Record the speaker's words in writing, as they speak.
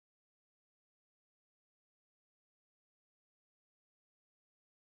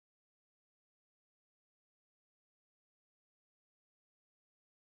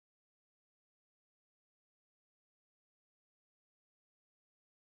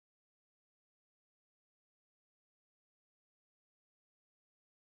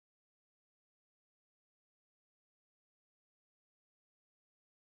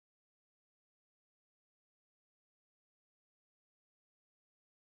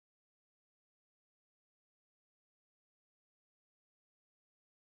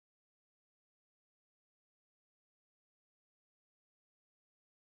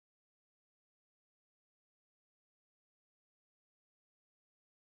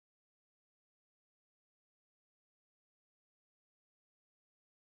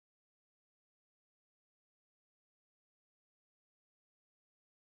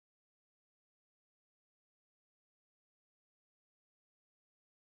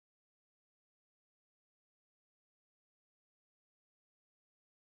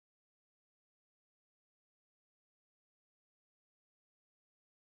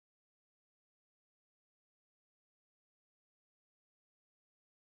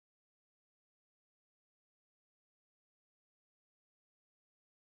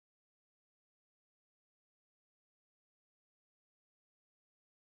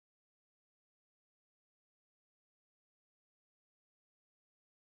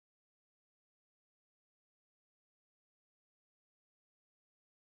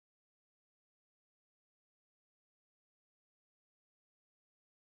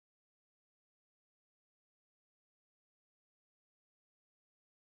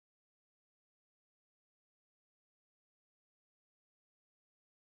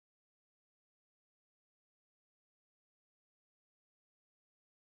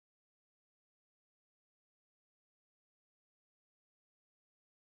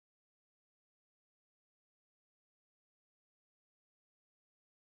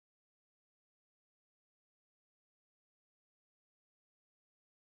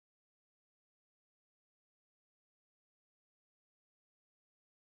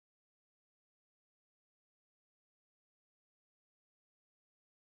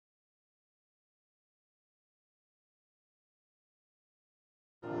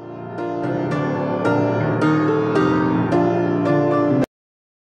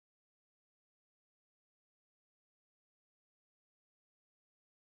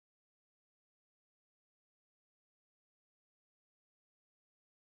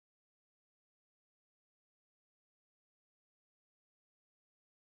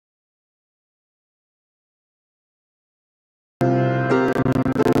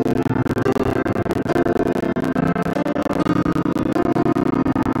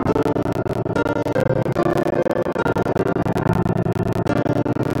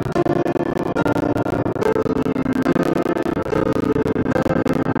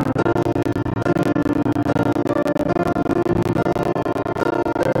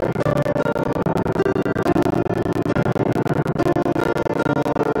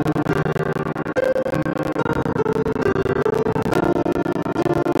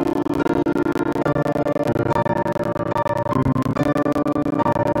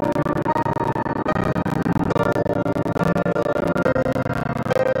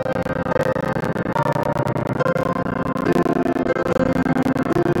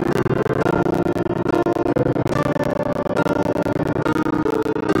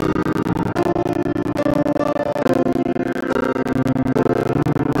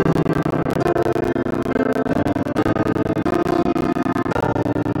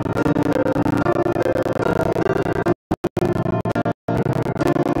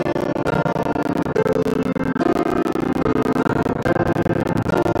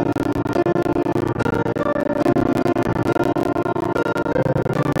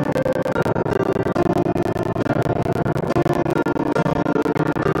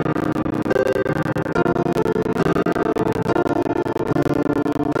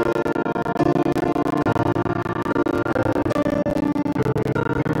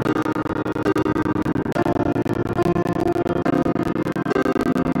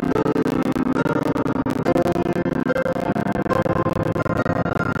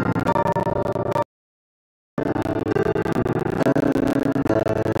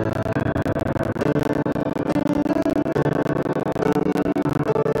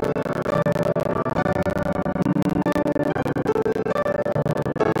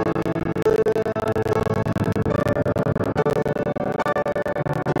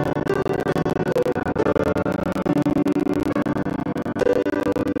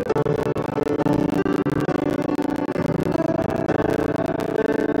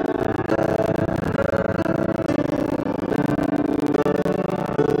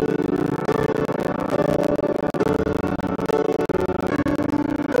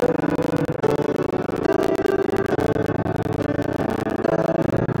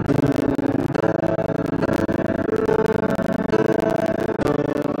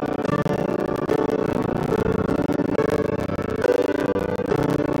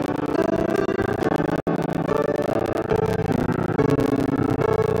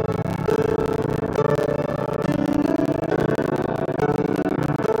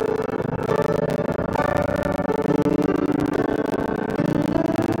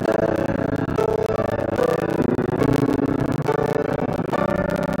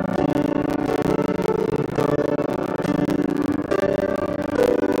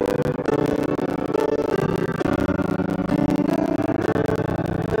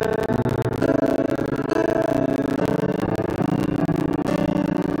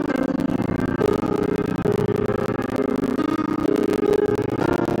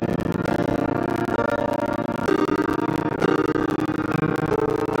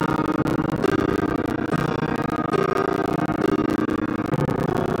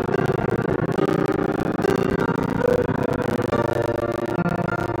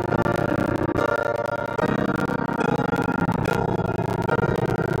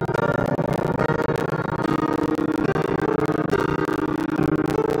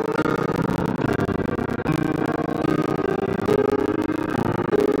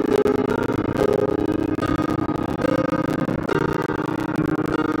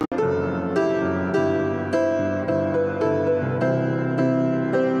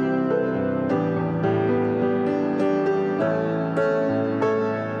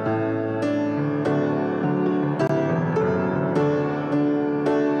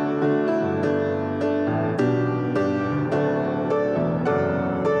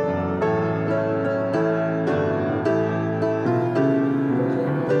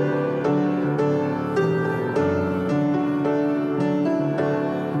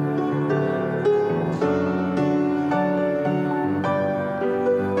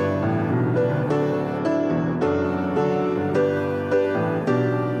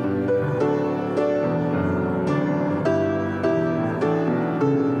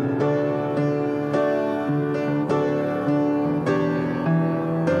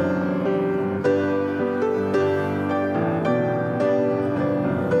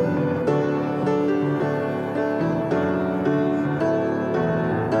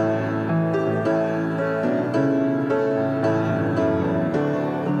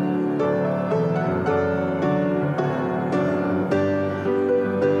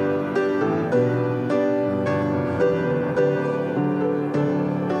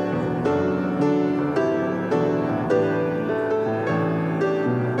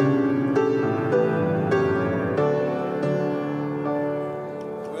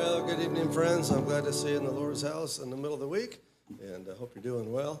God's house in the middle of the week, and I hope you're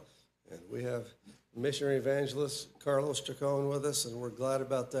doing well. And we have missionary evangelist Carlos Chacon with us, and we're glad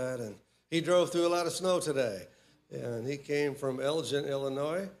about that. And he drove through a lot of snow today, and he came from Elgin,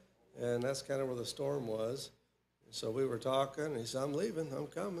 Illinois, and that's kind of where the storm was. So we were talking, and he said, I'm leaving, I'm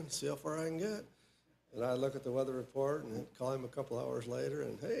coming, see how far I can get. And I look at the weather report and call him a couple hours later,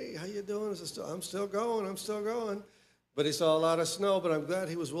 and hey, how you doing? I'm still going. But he saw a lot of snow, but I'm glad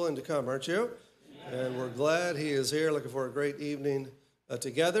he was willing to come, aren't you? Yeah. And we're glad he is here, looking for a great evening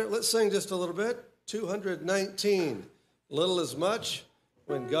together. Let's sing just a little bit. 219, little is much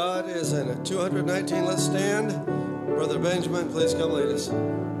when God is in it. 219, let's stand. Brother Benjamin, please come lead us.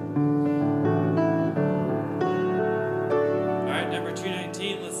 Number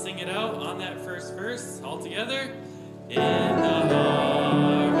 219, let's sing it out on that first verse all together. In the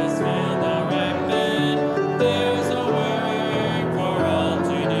harvest field of ripen, there's a work for all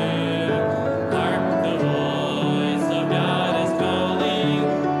to do. Hark, the voice of God is calling,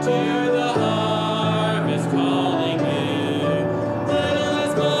 to the harvest calling you. Little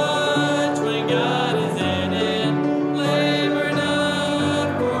is much when God is in it, labor not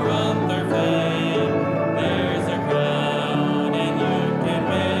for wealth or fame. There's a crown and you can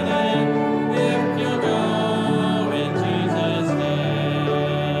win it if you go in Jesus'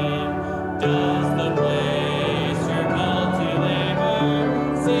 name. Does the place you're called to labor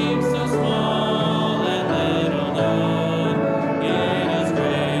seem so small and little known? It is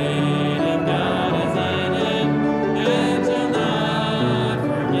great if God is in it, and he'll not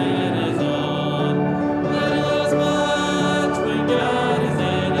forget his own. Little is much when God is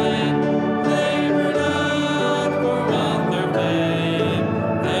in it, labor not for wealth or fame.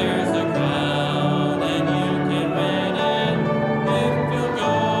 There's a crown and you can win it if you'll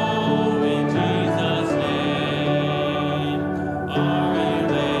go in Jesus' name. Are you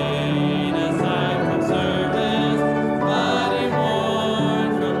laid aside from service, body worn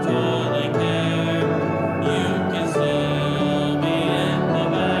from toiling care? You can still be in the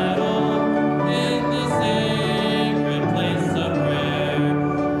battle, in the sacred place of prayer.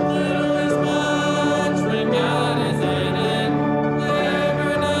 Little is much when God is in it,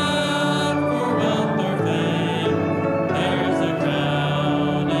 labor not for wealth or fame. There's a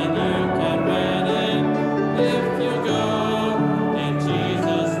crown and you can win it if you go in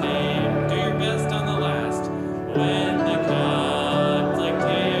Jesus' name. Do your best on the last. When the conflict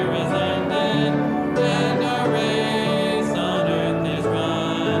here is ended and our race on earth is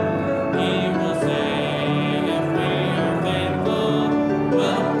run, he will say, if we are faithful,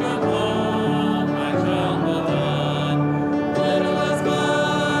 welcome home, my child well done. Little is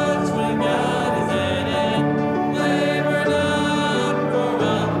much when God is in it, labor not for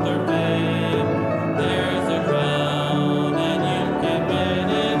wealth or fame. There's a crown and you can win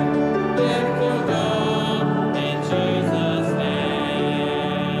it if you go in Jesus'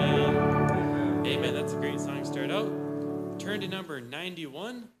 name. Amen. That's a great song to start out. Turn to number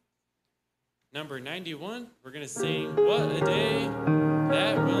 91. Number 91, we're going to sing What a Day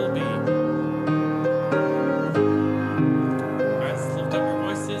That Will Be. All right, let's lift up our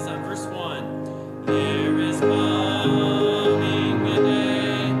voices on verse 1. There is coming a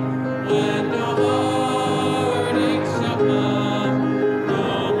day when no heartache shall come, no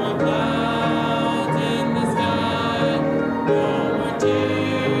more clouds in the sky, no more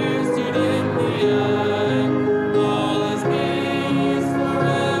tears to dim the eye. All is peace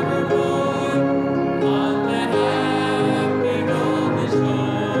forevermore on that happy golden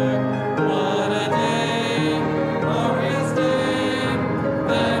shore. What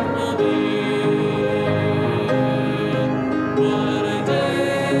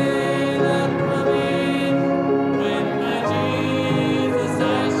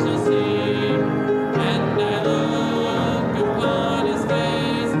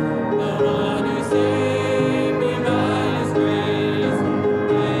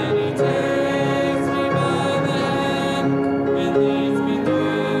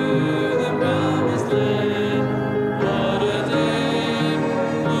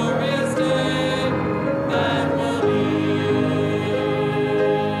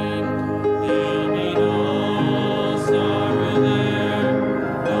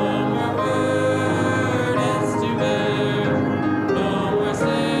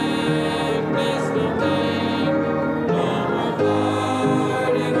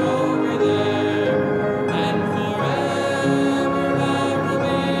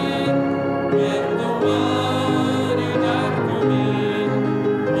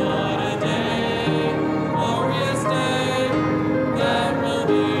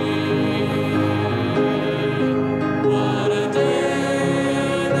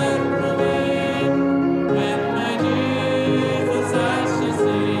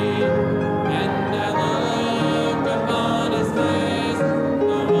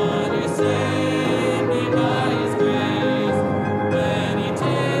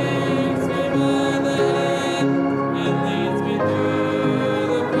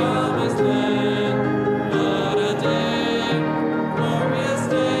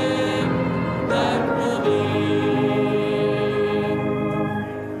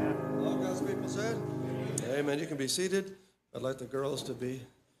seated. I'd like the girls to be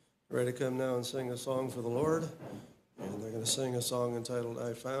ready to come now and sing a song for the Lord. And they're going to sing a song entitled,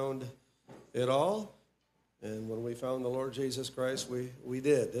 I Found It All. And when we found the Lord Jesus Christ, we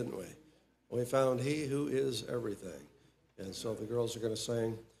did, didn't we? We found He who is everything. And so the girls are going to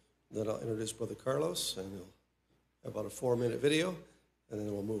sing. Then I'll introduce Brother Carlos, and he'll have about a 4-minute video, and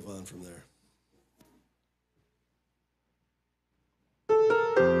then we'll move on from there.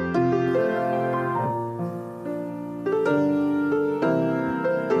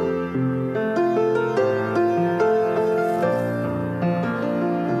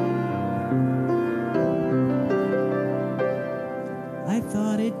 I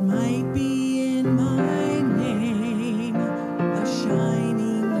thought it might be in my name, a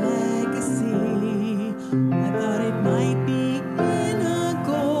shining legacy. I thought it might be in a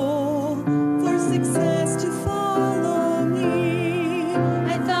goal for success to follow me.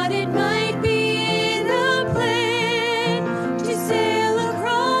 I thought it might be in a plan to sail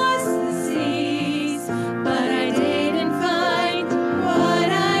across the seas, but I didn't find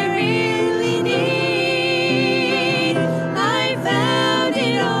what I really need. I found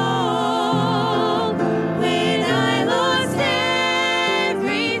it all when I lost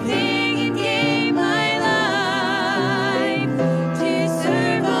everything and gave my life to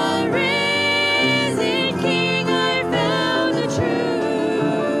serve a risen King. I found the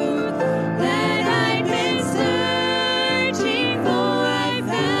truth that I'd been searching for. I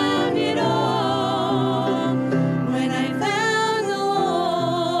found it all when I found the Lord.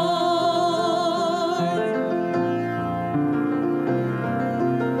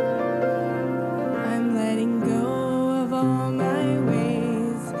 I'm letting go of all my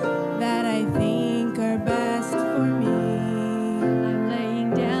ways that I think are best for me. I'm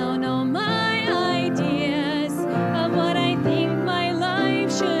laying down all my ideas of what I think my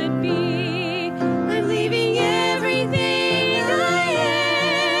life should be. I'm leaving everything I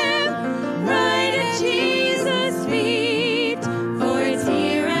am right at Jesus' feet, for it's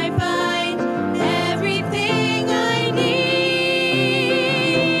here I find everything I need.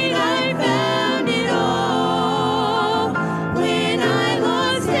 I found it all when I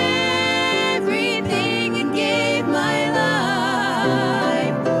lost everything and gave my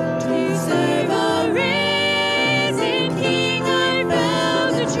life to serve a risen King. I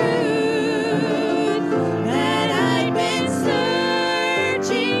found the truth that I'd been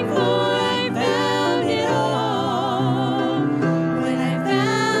searching for. I found it all when I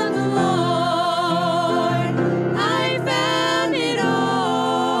found the Lord. I found it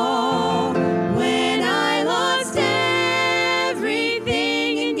all when I lost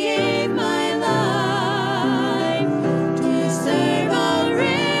everything and gave my life to serve a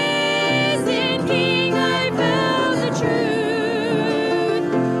risen King. I found the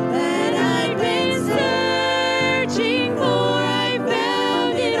truth that I'd been searching for. I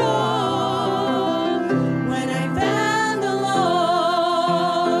found it all when I found the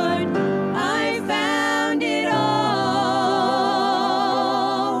Lord. I found it all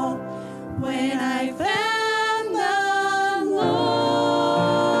when I found the Lord.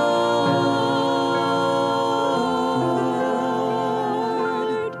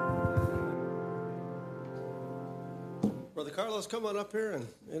 Brother Carlos, come on up here and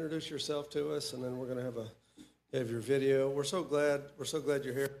introduce yourself to us, and then we're going to have your video. We're so glad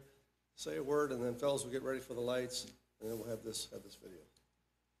you're here. Say a word, and then fellas will get ready for the lights, and then we'll have this video.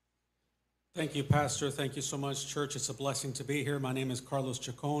 Thank you, Pastor. Thank you so much, church. It's a blessing to be here. My name is Carlos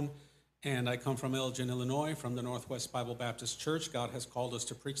Chacon, and I come from Elgin, Illinois, from the Northwest Bible Baptist Church. God has called us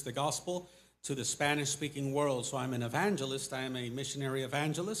to preach the gospel to the Spanish-speaking world. So I'm an evangelist. I am a missionary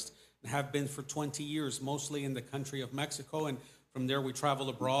evangelist and have been for 20 years, mostly in the country of Mexico. And from there, we travel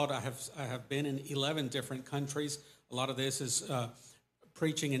abroad. I have been in 11 different countries. A lot of this is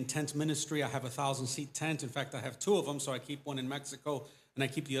preaching in tent ministry. I have a 1,000-seat tent. In fact, I have 2 of them, so I keep one in Mexico and I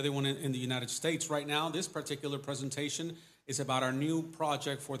keep the other one in the United States. Right now, this particular presentation is about our new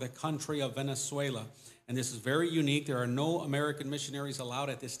project for the country of Venezuela. And this is very unique. There are no American missionaries allowed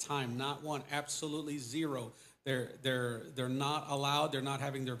at this time, not one, absolutely zero. They're not allowed. They're not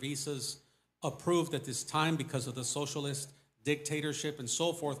having their visas approved at this time because of the socialist dictatorship and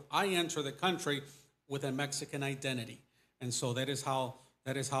so forth. I enter the country with a Mexican identity. And so that is how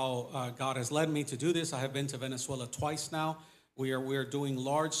God has led me to do this. I have been to Venezuela twice now. We are doing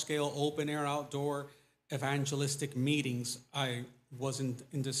large-scale, open-air, outdoor evangelistic meetings. I was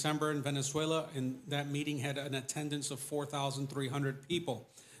in December in Venezuela, and that meeting had an attendance of 4,300 people.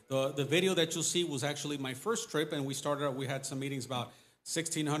 The video that you'll see was actually my first trip, and we had some meetings about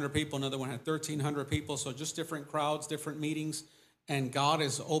 1,600 people. Another one had 1,300 people, so just different crowds, different meetings. and God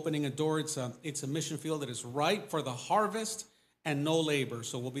is opening a door. It's a mission field that is ripe for the harvest and no labor.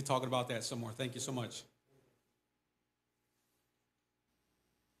 So we'll be talking about that some more. Thank you so much.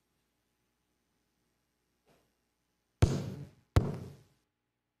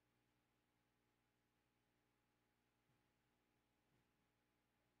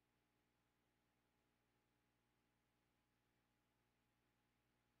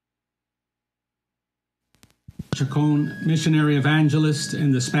 Chacon, missionary evangelist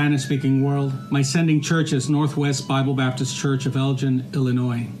in the Spanish-speaking world. My sending church is Northwest Bible Baptist Church of Elgin,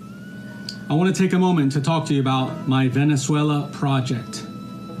 Illinois. I want to take a moment to talk to you about my Venezuela project.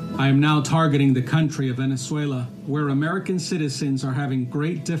 I am now targeting the country of Venezuela, where American citizens are having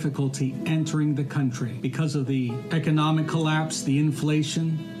great difficulty entering the country because of the economic collapse, the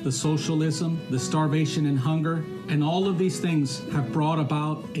inflation, the socialism, the starvation and hunger, and all of these things have brought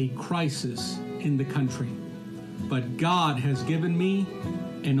about a crisis in the country. But God has given me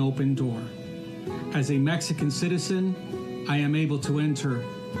an open door. As a Mexican citizen, I am able to enter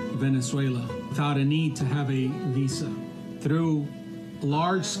Venezuela without a need to have a visa. Through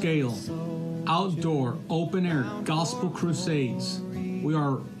large-scale, outdoor, open-air gospel crusades, we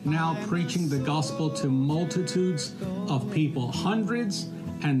are now preaching the gospel to multitudes of people. Hundreds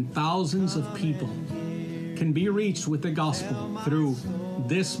and thousands of people can be reached with the gospel through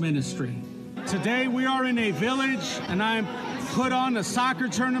this ministry. Today we are in a village, and I put on a soccer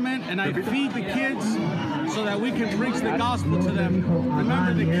tournament, and I feed the kids so that we can preach the gospel to them.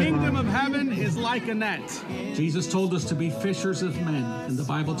 Remember, the kingdom of heaven is like a net. Jesus told us to be fishers of men, and the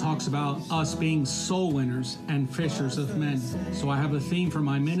Bible talks about us being soul winners and fishers of men. So I have a theme for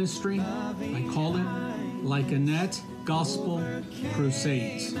my ministry. I call it Like a Net Gospel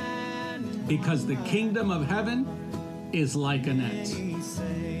Crusades, because the kingdom of heaven is like a net.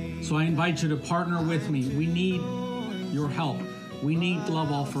 So I invite you to partner with me. We need your help. We need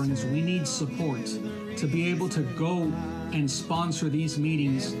love offerings. We need support to be able to go and sponsor these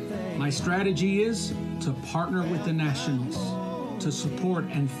meetings. My strategy is to partner with the nationals to support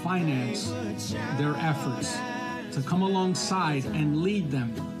and finance their efforts, to come alongside and lead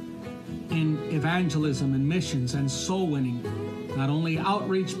them in evangelism and missions and soul winning. Not only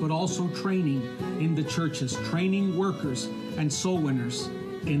outreach, but also training in the churches, training workers and soul winners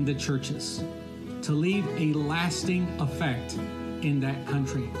in the churches to leave a lasting effect in that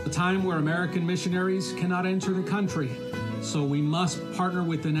country. A time where American missionaries cannot enter the country. So we must partner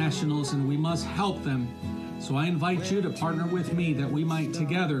with the nationals and we must help them. So I invite you to partner with me that we might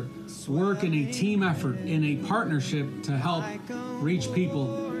together work in a team effort, in a partnership to help reach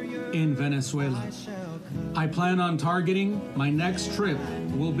people in Venezuela. I plan on targeting, my next trip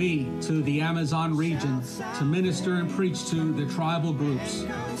will be to the Amazon region to minister and preach to the tribal groups.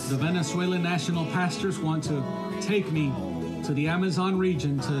 The Venezuelan national pastors want to take me to the Amazon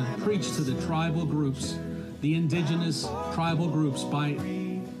region to preach to the tribal groups, the indigenous tribal groups, by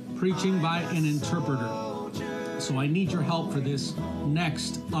preaching by an interpreter. So I need your help for this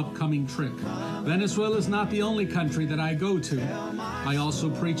next upcoming trip. Venezuela is not the only country that I go to. I also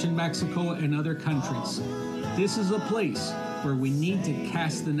preach in Mexico and other countries. This is a place where we need to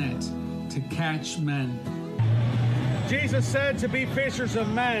cast the net to catch men. Jesus said to be fishers of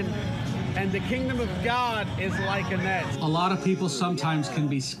men, and the kingdom of God is like a net. A lot of people sometimes can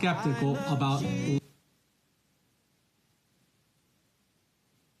be skeptical about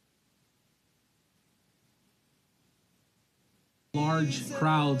large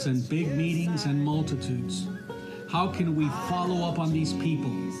crowds and big meetings and multitudes. How can we follow up on these people?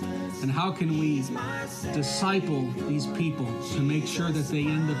 And how can we disciple these people to make sure that they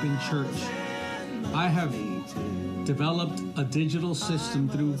end up in church? I have developed a digital system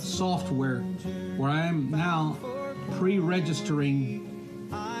through software where I am now pre-registering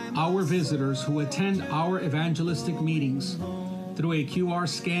our visitors who attend our evangelistic meetings through a QR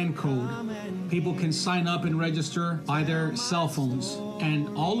scan code. People can sign up and register by their cell phones,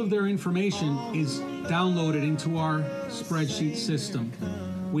 and all of their information is downloaded into our spreadsheet system.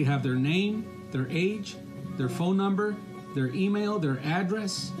 We have their name, their age, their phone number, their email, their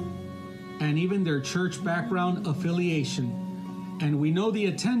address, and even their church background affiliation. And we know the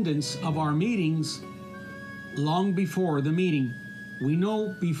attendance of our meetings long before the meeting. We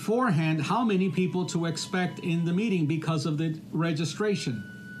know beforehand how many people to expect in the meeting because of the registration.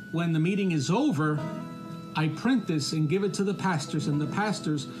 When the meeting is over, I print this and give it to the pastors, and the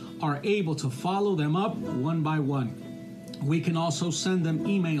pastors are able to follow them up one by one. We can also send them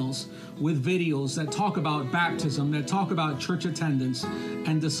emails with videos that talk about baptism, that talk about church attendance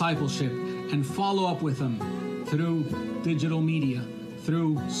and discipleship, and follow up with them through digital media,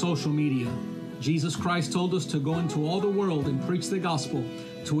 through social media. Jesus Christ told us to go into all the world and preach the gospel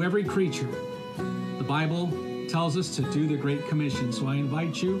to every creature. The Bible tells us to do the Great Commission. So I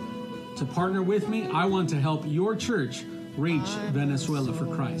invite you to partner with me. I want to help your church reach Venezuela for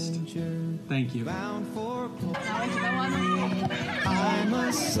Christ. Thank you. I'm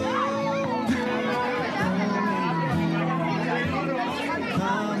a soldier.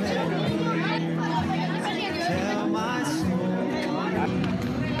 Come and hear. Tell my soul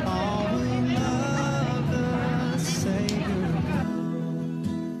all will love the Savior.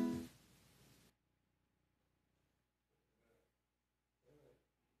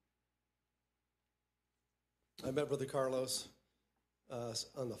 I met Brother Carlos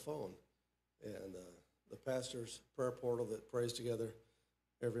on the phone, and the pastor's prayer portal that prays together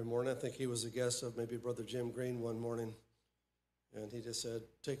every morning. I think he was a guest of maybe Brother Jim Green one morning, and he just said,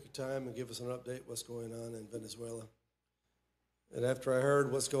 take your time and give us an update what's going on in Venezuela. And after I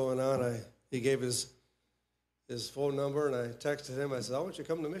heard what's going on, he gave his phone number, and I texted him. I said, I want you to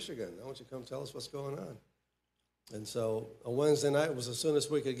come to Michigan. I want you to come tell us what's going on. And so a Wednesday night was as soon as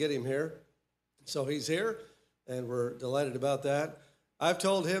we could get him here. So he's here, and we're delighted about that. I've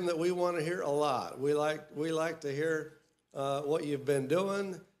told him that we want to hear a lot. We like to hear what you've been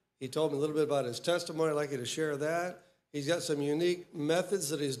doing. He told me a little bit about his testimony. I'd like you to share that. He's got some unique methods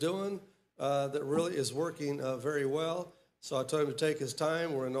that he's doing that really is working very well. So I told him to take his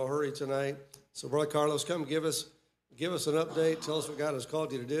time. We're in no hurry tonight. So Brother Carlos, come give us an update. Tell us what God has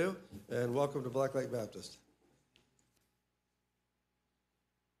called you to do, and welcome to Black Lake Baptist.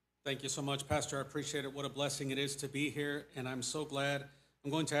 Thank you so much, Pastor. I appreciate it. What a blessing it is to be here, and I'm so glad. I'm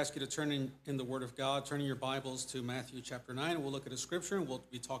going to ask you to turn in the Word of God, turn in your Bibles to Matthew chapter 9, and we'll look at a scripture, and we'll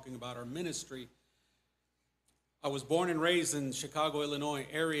be talking about our ministry. I was born and raised in Chicago, Illinois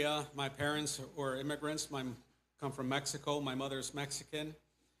area. My parents were immigrants. I come from Mexico. My mother is Mexican,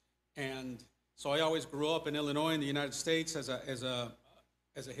 and so I always grew up in Illinois in the United States as a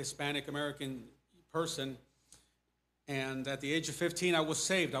Hispanic American person. And at the age of 15, I was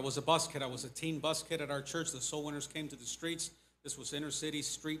saved. I was a bus kid. I was a teen bus kid at our church. The soul winners came to the streets. This was inner city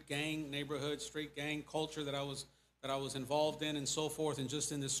street gang, neighborhood street gang culture that I was involved in and so forth, and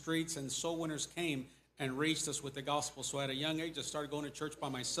just in the streets. And soul winners came and reached us with the gospel. So at a young age, I started going to church by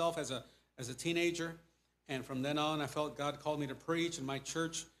myself as a teenager. And from then on, I felt God called me to preach, and my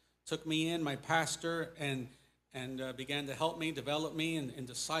church took me in, my pastor, and began to help me, develop me, and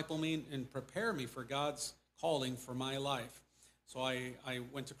disciple me, and prepare me for God's calling for my life. So I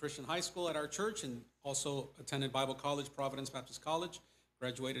went to Christian high school at our church and also attended Bible College, Providence Baptist College,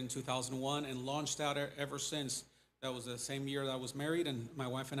 graduated in 2001, and launched out ever since. That was the same year that I was married, and my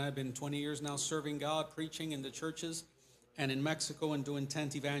wife and I have been 20 years now serving God, preaching in the churches and in Mexico and doing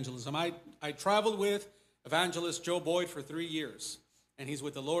tent evangelism. I traveled with evangelist Joe Boyd for 3 years, and he's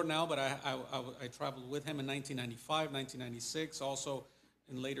with the Lord now, but I traveled with him in 1995, 1996, also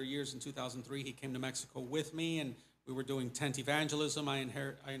in later years in 2003, he came to Mexico with me, and we were doing tent evangelism. I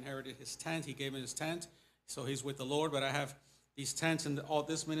inherited his tent. He gave me his tent, so he's with the Lord. But I have these tents and all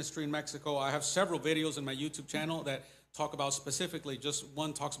this ministry in Mexico. I have several videos in my YouTube channel that talk about specifically, just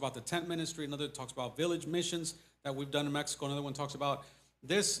one talks about the tent ministry, another talks about village missions that we've done in Mexico, another one talks about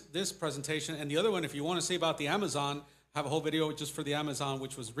this presentation, and the other one, if you want to see about the Amazon, I have a whole video just for the Amazon,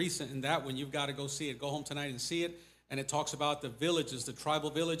 which was recent in that one. You've got to go see it. Go home tonight and see it. And it talks about the villages, the tribal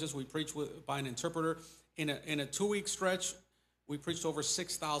villages. We preach by an interpreter. In a 2-week stretch, we preached over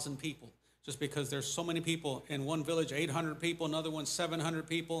 6,000 people, just because there's so many people. In one village, 800 people, another one, 700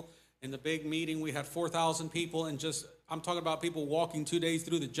 people. In the big meeting, we had 4,000 people. And I'm talking about people walking 2 days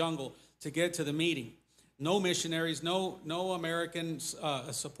through the jungle to get to the meeting. No missionaries, no American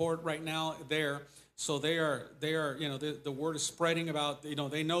support right now there. So they are, the word is spreading about,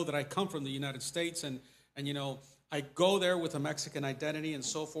 they know that I come from the United States, and I go there with a Mexican identity and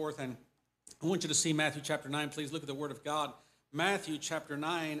so forth. And I want you to see Matthew chapter 9. Please look at the Word of God. Matthew chapter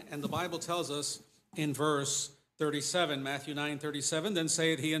 9, and the Bible tells us in verse 37, Matthew 9:37, then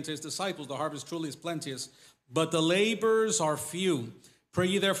saith he unto his disciples, the harvest truly is plenteous, but the laborers are few. Pray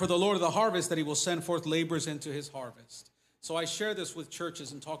ye therefore the Lord of the harvest that he will send forth laborers into his harvest. So I share this with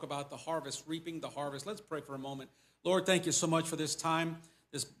churches and talk about the harvest, reaping the harvest. Let's pray for a moment. Lord, thank you so much for this time.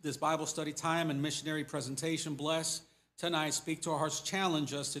 This Bible study time and missionary presentation. Bless tonight. Speak to our hearts.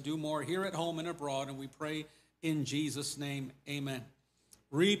 Challenge us to do more here at home and abroad. And we pray in Jesus' name. Amen.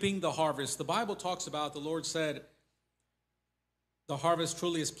 Reaping the harvest. The Bible talks about, the Lord said, the harvest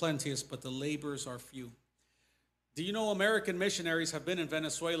truly is plenteous, but the laborers are few. Do you know American missionaries have been in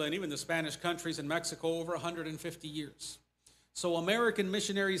Venezuela and even the Spanish countries in Mexico over 150 years? So American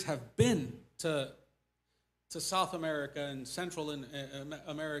missionaries have been to South America and Central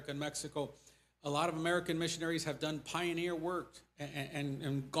America and Mexico A lot of American missionaries have done pioneer work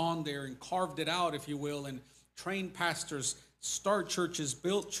and gone there and carved it out, if you will, and trained pastors, start churches,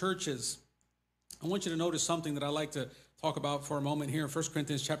 built churches. I want you to notice something that I like to talk about for a moment here in 1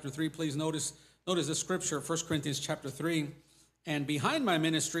 Corinthians chapter 3. Please notice the scripture, 1 Corinthians chapter 3. And behind my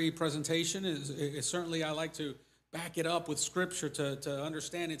ministry presentation is certainly I like to back it up with scripture to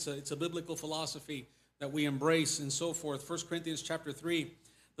understand it's a biblical philosophy that we embrace and so forth. 1 Corinthians chapter 3,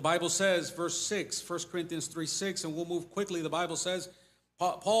 the Bible says, verse 6, 1 Corinthians 3:6, and we'll move quickly. The Bible says,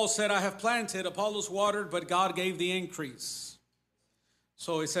 Paul said, I have planted, Apollos watered, but God gave the increase.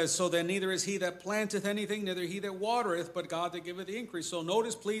 So it says, so then neither is he that planteth anything, neither he that watereth, but God that giveth the increase. So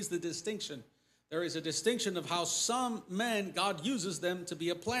notice, please, the distinction. There is a distinction of how some men, God uses them to be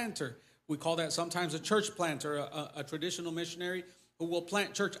a planter. We call that sometimes a church planter, a traditional missionary who will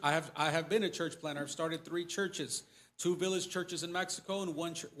plant church. I have been a church planter. I've started 3 churches, 2 village churches in Mexico and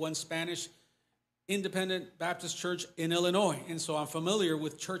one Spanish independent Baptist church in Illinois. And so I'm familiar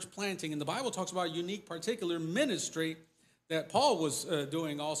with church planting. And the Bible talks about a unique particular ministry that Paul was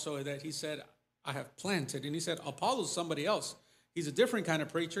doing also, that he said, I have planted. And he said, Apollos somebody else. He's a different kind of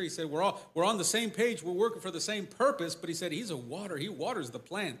preacher. He said, we're on the same page. We're working for the same purpose. But he said, he waters the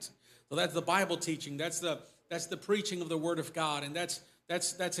plant. So that's the Bible teaching. That's the preaching of the word of God. And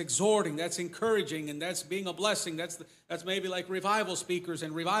that's exhorting, that's encouraging, and that's being a blessing. That's maybe like revival speakers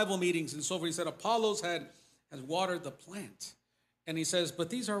and revival meetings and so forth. He said, Apollos has watered the plant. And he says, but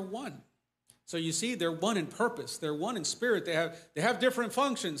these are one. So you see, they're one in purpose. They're one in spirit. They have different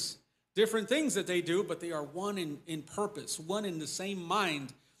functions, different things that they do, but they are one in purpose, one in the same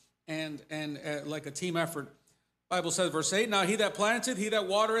mind, and like a team effort. Bible says, verse 8, now he that planteth, he that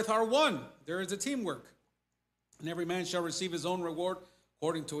watereth are one. There is a teamwork. And every man shall receive his own reward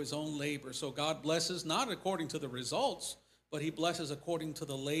according to his own labor. So God blesses not according to the results, but he blesses according to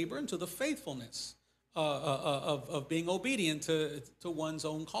the labor and to the faithfulness of being obedient to one's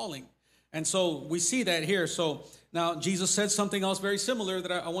own calling. And so we see that here. So now Jesus said something else very similar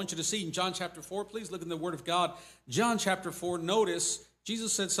that I want you to see in John chapter 4. Please look in the Word of God. John chapter 4, notice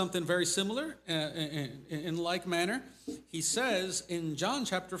Jesus said something very similar in like manner. He says in John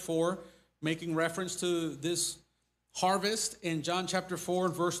chapter 4, making reference to this harvest in John chapter 4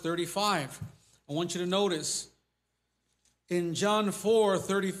 and verse 35. I want you to notice in John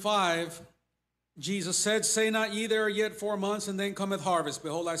 4:35, Jesus said, say not ye, there are yet 4 months, and then cometh harvest.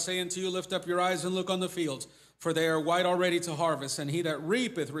 Behold, I say unto you, lift up your eyes and look on the fields, for they are white already to harvest. And he that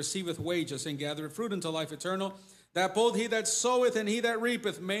reapeth receiveth wages, and gathereth fruit unto life eternal, that both he that soweth and he that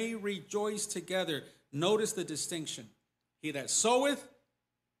reapeth may rejoice together. Notice the distinction. He that soweth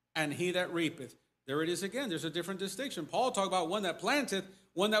and he that reapeth. There it is again. There's a different distinction. Paul talked about one that planteth,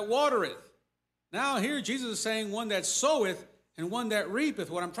 one that watereth. Now here Jesus is saying one that soweth and one that reapeth.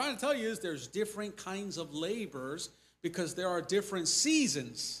 What I'm trying to tell you is there's different kinds of laborers because there are different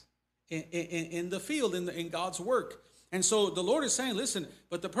seasons in the field, in God's work. And so the Lord is saying, listen,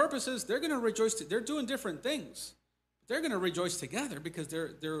 but the purpose is they're going to rejoice. They're doing different things. They're going to rejoice together because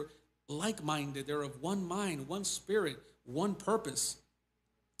they're like-minded. They're of one mind, one spirit, one purpose.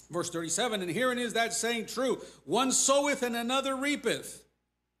 Verse 37, and herein is that saying true, one soweth and another reapeth.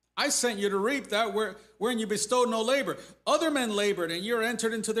 I sent you to reap that wherein you bestowed no labor. Other men labored, and you're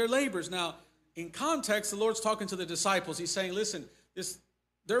entered into their labors. Now, in context, the Lord's talking to the disciples. He's saying, listen,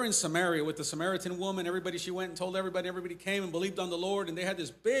 they're in Samaria with the Samaritan woman. She went and told everybody. Everybody came and believed on the Lord, and they had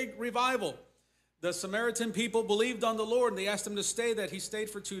this big revival. The Samaritan people believed on the Lord, and they asked him to stay. That he stayed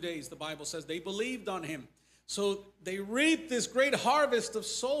for 2 days, the Bible says. They believed on him. So they reaped this great harvest of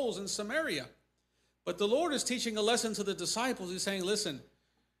souls in Samaria. But the Lord is teaching a lesson to the disciples. He's saying, listen,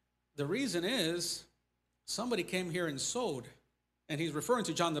 the reason is somebody came here and sowed. And he's referring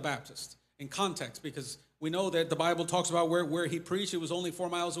to John the Baptist in context, because we know that the Bible talks about where he preached. It was only 4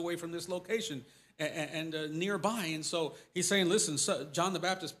 miles away from this location and nearby. And so he's saying, listen, John the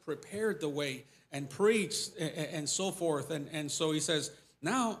Baptist prepared the way and preached and so forth. And so he says,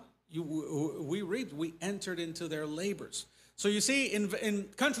 now we reaped, we entered into their labors. So you see, in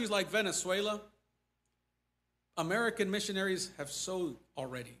countries like Venezuela, American missionaries have sowed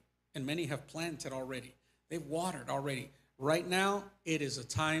already, and many have planted already. They've watered already. Right now, it is a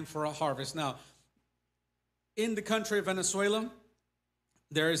time for a harvest. Now, in the country of Venezuela,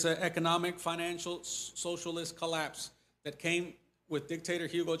 there is an economic, financial, socialist collapse that came with dictator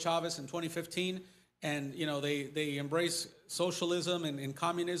Hugo Chavez in 2015. And, you know, they embrace socialism and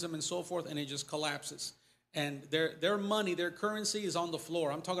communism and so forth, and it just collapses. And their money, their currency is on the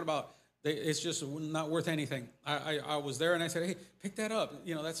floor. I'm talking about It's just not worth anything. I was there and I said, hey, pick that up.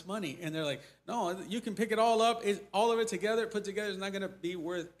 You know, that's money. And they're like, no, you can pick it all up. All of it together, put together, is not going to be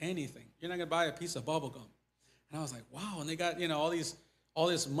worth anything. You're not going to buy a piece of bubble gum. And I was like, wow. And they got, you know, all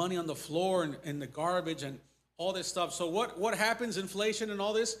this money on the floor and the garbage and all this stuff. So what happens, inflation and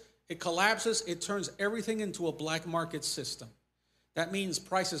all this, it collapses. It turns everything into a black market system. That means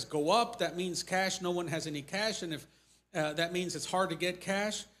prices go up. That means cash. No one has any cash. And if that means it's hard to get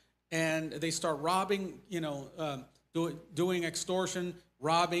cash. And they start robbing, you know, doing extortion,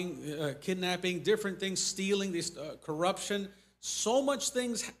 robbing, kidnapping, different things, stealing, this corruption. So much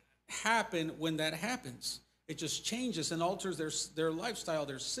things happen when that happens. It just changes and alters their lifestyle,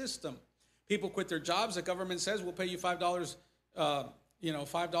 their system. People quit their jobs. The government says, we'll pay you $5,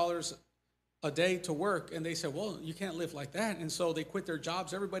 $5 a day to work. And they say, well, you can't live like that. And so they quit their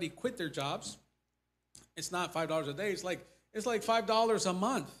jobs. Everybody quit their jobs. It's not $5 a day. It's like $5 a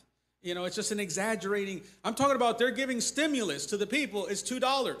month. You know, it's just an exaggerating. I'm talking about they're giving stimulus to the people. It's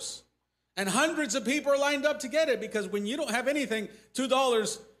 $2. And hundreds of people are lined up to get it because when you don't have anything,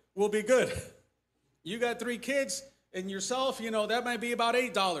 $2 will be good. You got 3 kids and yourself, you know, that might be about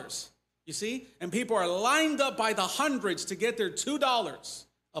 $8. You see? And people are lined up by the hundreds to get their $2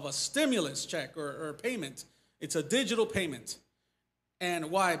 of a stimulus check or payment. It's a digital payment.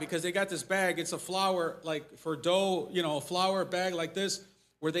 And why? Because they got this bag. It's a flour, like for dough, you know, a flour bag like this,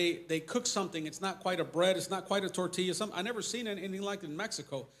 where they cook something. It's not quite a bread. It's not quite a tortilla. I never seen anything like it in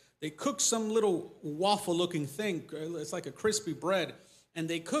Mexico. They cook some little waffle-looking thing. It's like a crispy bread. And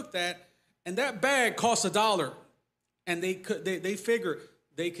they cook that, and that bag costs $1. And they figure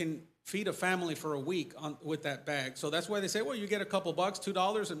they can feed a family for a week with that bag. So that's why they say, well, you get a couple bucks,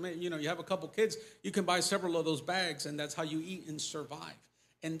 $2, and you know, you have a couple kids, you can buy several of those bags, and that's how you eat and survive.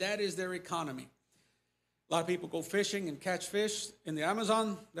 And that is their economy. A lot of people go fishing and catch fish in the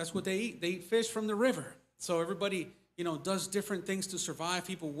Amazon. That's what they eat. They eat fish from the river. So everybody, you know, does different things to survive.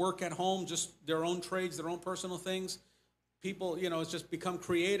 People work at home, just their own trades, their own personal things. People, you know, it's just become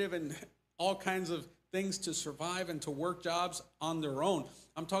creative and all kinds of things to survive and to work jobs on their own.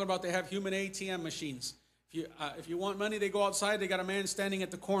 I'm talking about they have human ATM machines. If you want money, they go outside. They got a man standing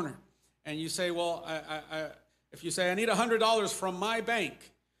at the corner. And you say, well, if you say, I need $100 from my bank,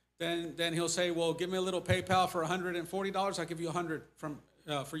 then he'll say, well, give me a little PayPal for $140. I'll give you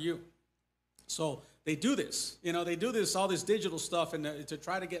 $100 for you. So they do this. You know, they do this, all this digital stuff, and to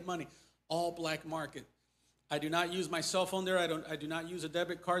try to get money. All black market. I do not use my cell phone there. I do not use a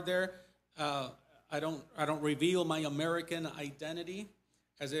debit card there. I don't reveal my American identity,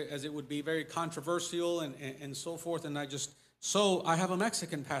 as it would be very controversial and so forth. And I have a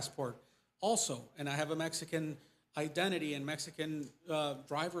Mexican passport also, and I have a Mexican identity and Mexican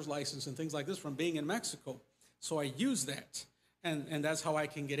driver's license and things like this from being in Mexico. So I use that, and that's how I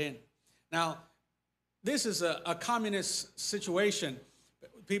can get in. Now, this is a communist situation.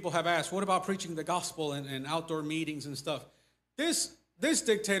 People have asked, what about preaching the gospel and outdoor meetings and stuff? This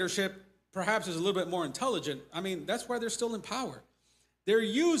dictatorship perhaps is a little bit more intelligent. I mean, that's why they're still in power. They're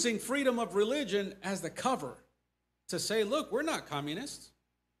using freedom of religion as the cover to say, look, we're not communists.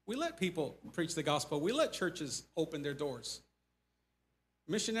 We let people preach the gospel. We let churches open their doors.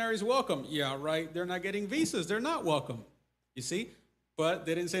 Missionaries welcome. Yeah, right. They're not getting visas. They're not welcome. You see? But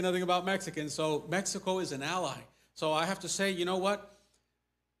they didn't say nothing about Mexicans. So Mexico is an ally. So I have to say, you know what?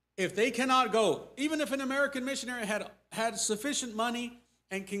 If they cannot go, even if an American missionary had sufficient money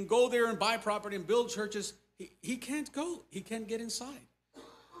and can go there and buy property and build churches, he can't go. He can't get inside.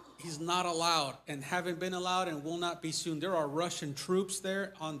 He's not allowed and haven't been allowed and will not be soon. There are Russian troops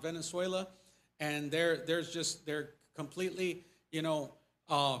there on Venezuela, and they're completely, with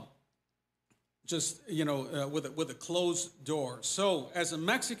a closed door. So as a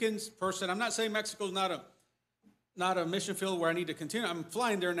Mexican person, I'm not saying Mexico's not a mission field where I need to continue. I'm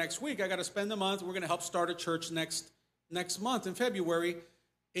flying there next week. I got to spend the month. We're going to help start a church next month in February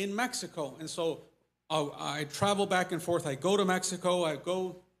in Mexico. And so I travel back and forth. I go to Mexico.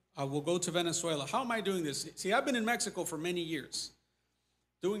 I will go to Venezuela. How am I doing this? See, I've been in Mexico for many years,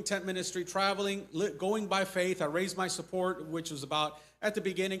 doing tent ministry, traveling, going by faith. I raised my support, which was about, at the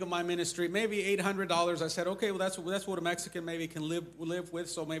beginning of my ministry, maybe $800. I said, okay, well, that's what a Mexican maybe can live with,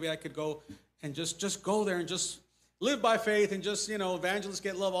 so maybe I could go and just go there and just live by faith and just, evangelists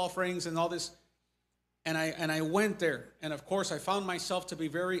get love offerings and all this. And I went there, and of course, I found myself to be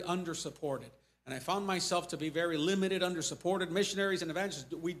very undersupported. And I found myself to be very limited, undersupported. Missionaries and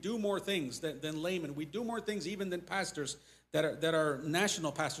evangelists, we do more things than laymen. We do more things even than pastors that are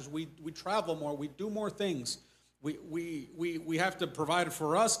national pastors. We travel more. We do more things. We have to provide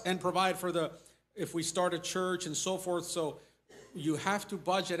for us and provide for if we start a church and so forth. So you have to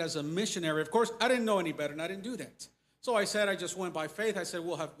budget as a missionary. Of course, I didn't know any better, and I didn't do that. So I said, I just went by faith. I said,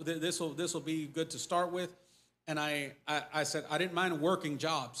 we'll have this will be good to start with. And I said, I didn't mind working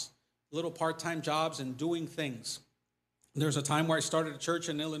jobs, little part-time jobs and doing things. There's a time where I started a church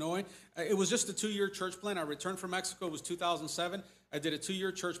in Illinois. It was just a 2-year church plant. I returned from Mexico. It was 2007. I did a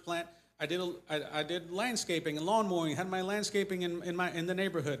 2-year church plant. I did landscaping and lawn mowing. Had my landscaping in the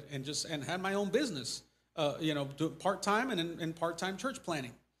neighborhood and had my own business. Part-time and part-time church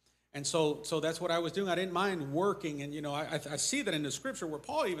planting. And so that's what I was doing. I didn't mind working. And, I see that in the scripture where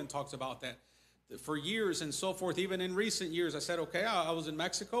Paul even talks about that for years and so forth. Even in recent years, I said, okay, I was in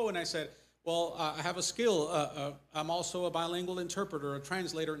Mexico, and I said, well, I have a skill. I'm also a bilingual interpreter, a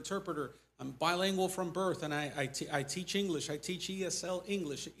translator interpreter. I'm bilingual from birth, and I teach English. I teach ESL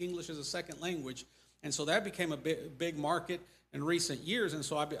English. English is a second language. And so that became a big market in recent years. And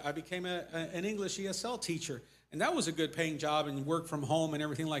so I became an English ESL teacher. And that was a good paying job, and work from home and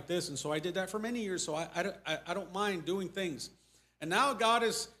everything like this. And so I did that for many years. So I don't mind doing things. And now God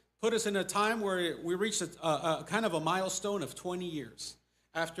has put us in a time where we reached a kind of a milestone of 20 years.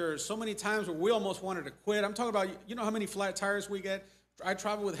 After so many times where we almost wanted to quit. I'm talking about, how many flat tires we get? I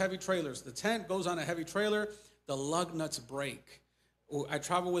travel with heavy trailers. The tent goes on a heavy trailer. The lug nuts break. I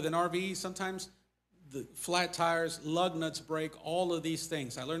travel with an RV. Sometimes the flat tires, lug nuts break, all of these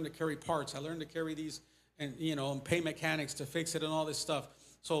things. I learned to carry parts. I learned to carry these and pay mechanics to fix it and all this stuff.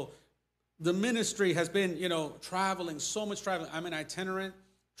 So the ministry has been, traveling, so much traveling. I'm an itinerant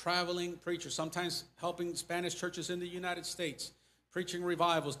traveling preacher, sometimes helping Spanish churches in the United States, preaching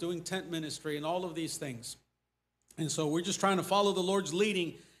revivals, doing tent ministry, and all of these things. And so we're just trying to follow the Lord's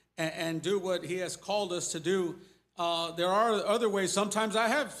leading and do what he has called us to do. There are other ways. Sometimes I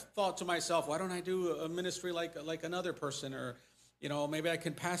have thought to myself, why don't I do a ministry like another person? Or, maybe I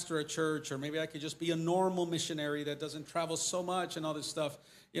can pastor a church, or maybe I could just be a normal missionary that doesn't travel so much and all this stuff.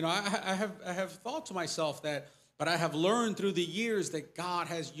 I have thought to myself that, but I have learned through the years that God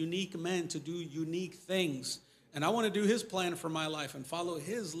has unique men to do unique things. And I want to do his plan for my life and follow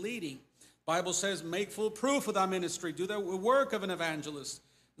his leading. Bible says, make full proof of thy ministry. Do the work of an evangelist.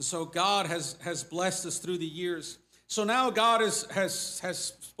 And so God has blessed us through the years. So now God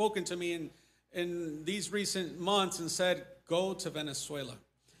has spoken to me in these recent months and said, go to Venezuela.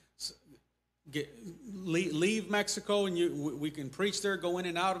 Leave Mexico, and we can preach there, go in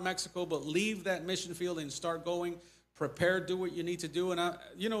and out of Mexico, but leave that mission field and start going. Prepare, do what you need to do. And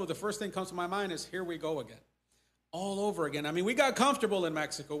the first thing comes to my mind is, here we go again. All over again. I mean, we got comfortable in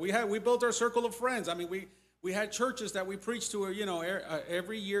Mexico. We built our circle of friends. I mean, we had churches that we preached to,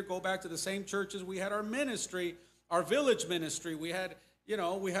 every year, go back to the same churches. We had our ministry, our village ministry. We had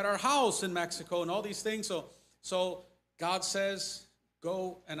our house in Mexico and all these things. So God says,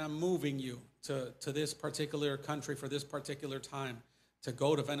 go, and I'm moving you to this particular country for this particular time, to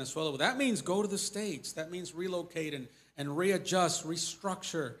go to Venezuela. Well, that means go to the States. That means relocate and readjust,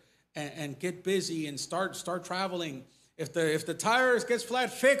 restructure, and get busy and start traveling. If the tires gets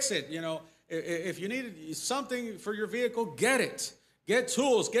flat, fix it. If you need something for your vehicle, get it. Get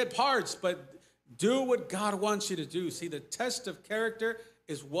tools, get parts, but do what God wants you to do. See, the test of character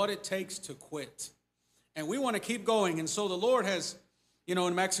is what it takes to quit. And we want to keep going. And so the Lord has,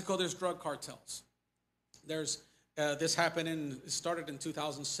 in Mexico, there's drug cartels. There's this started in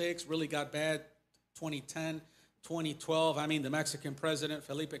 2006, really got bad 2010. 2012, the Mexican president,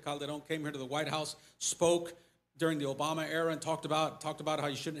 Felipe Calderon, came here to the White House, spoke during the Obama era and talked about how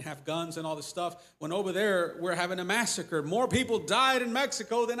you shouldn't have guns and all this stuff. When over there, we're having a massacre. More people died in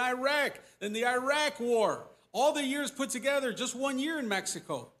Mexico than the Iraq war. All the years put together, just 1 year in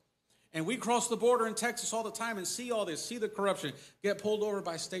Mexico. And we cross the border in Texas all the time and see all this, see the corruption, get pulled over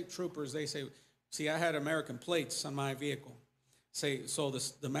by state troopers. They say, see, I had American plates on my vehicle.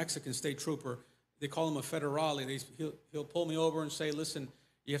 The Mexican state trooper, they call him a federale. He'll pull me over and say, listen,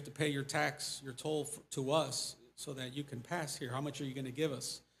 you have to pay your tax, your toll to us so that you can pass here. How much are you going to give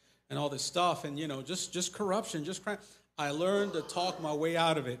us? And all this stuff. And, just corruption, just crime. I learned to talk my way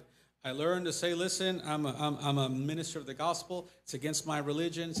out of it. I learned to say, listen, I'm a minister of the gospel. It's against my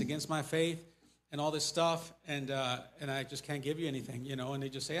religion. It's against my faith and all this stuff. And I just can't give you anything, And they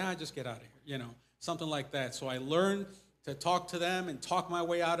just say, just get out of here, something like that. So I learned to talk to them and talk my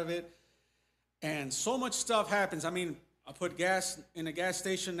way out of it. And so much stuff happens. I put gas in a gas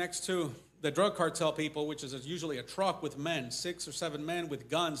station next to the drug cartel people, which is usually a truck with men, 6 or 7 men with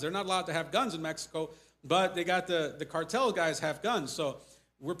guns. They're not allowed to have guns in Mexico, but they got the cartel guys have guns. So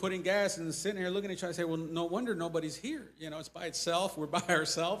we're putting gas and sitting here looking at each other and say, well, no wonder nobody's here. It's by itself. We're by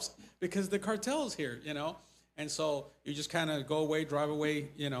ourselves because the cartel's here, And so you just kind of go away, drive away,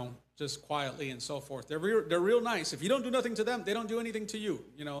 just quietly and so forth. They're real nice. If you don't do nothing to them, they don't do anything to you.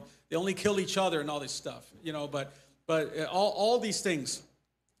 You know, they only kill each other and all this stuff. You know, but all these things,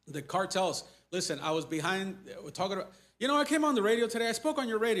 the cartels. Listen, I was behind talking about. You know, I came on the radio today. I spoke on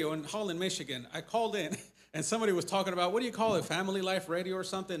your radio in Holland, Michigan. I called in, and somebody was talking about, what do you call it, Family Life Radio or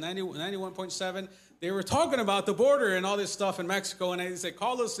something, 91.7. They were talking about the border and all this stuff in Mexico, and they said,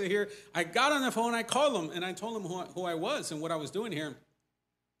 call us here. I got on the phone, I called them, and I told them who I was and what I was doing here.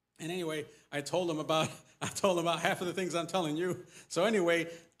 And anyway, I told them about half of the things I'm telling you. So anyway,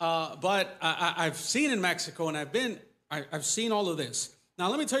 but I've seen in Mexico, and I've seen all of this. Now,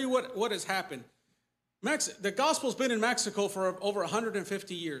 let me tell you what has happened. The gospel's been in Mexico for over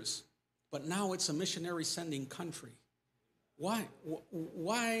 150 years, but now it's a missionary sending country. Why?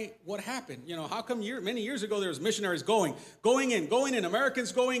 What happened? You know, how come many years ago there was missionaries going in,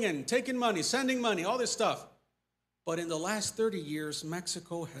 Americans going in, taking money, sending money, all this stuff. But in the last 30 years,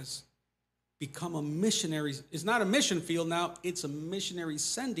 Mexico has become a missionary. It's not a mission field now, it's a missionary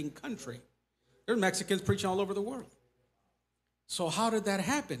sending country. There are Mexicans preaching all over the world. So how did that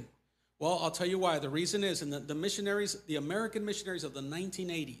happen? Well, I'll tell you why. The reason is, the American missionaries of the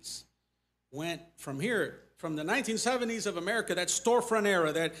 1980s went from here, from the 1970s of America, that storefront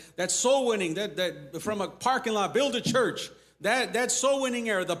era, that soul winning, that from a parking lot, build a church, that soul winning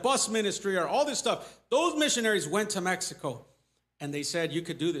era, the bus ministry era, all this stuff. Those missionaries went to Mexico, and they said, you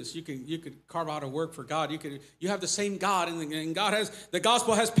could do this. You could carve out a work for God. You have the same God, and the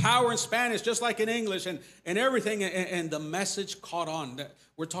gospel has power in Spanish, just like in English, and everything. And the message caught on.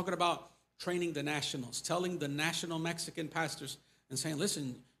 We're talking about training the nationals, telling the national Mexican pastors and saying,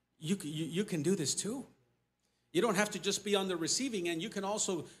 listen, you can do this too. You don't have to just be on the receiving end. You can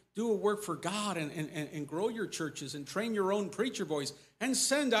also do a work for God and grow your churches and train your own preacher boys and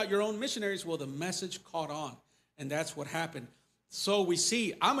send out your own missionaries. Well, the message caught on, and that's what happened. So we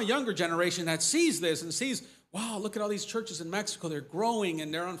see, I'm a younger generation that sees this and sees, wow, look at all these churches in Mexico. They're growing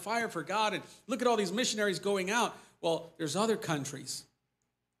and they're on fire for God. And look at all these missionaries going out. Well, there's other countries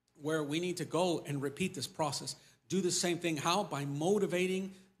where we need to go and repeat this process. Do the same thing. How? By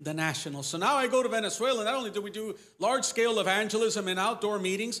motivating the nationals. So now I go to Venezuela. Not only do we do large-scale evangelism and outdoor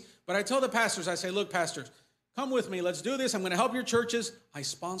meetings, but I tell the pastors, I say, look, pastors, come with me. Let's do this. I'm going to help your churches. I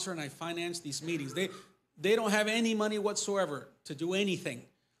sponsor and I finance these meetings. They don't have any money whatsoever to do anything.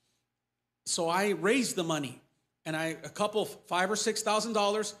 So I raise the money. And a couple, $5,000 or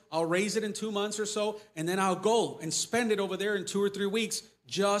 $6,000, I'll raise it in 2 months or so, and then I'll go and spend it over there in 2 or 3 weeks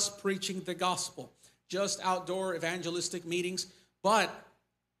just preaching the gospel, just outdoor evangelistic meetings. But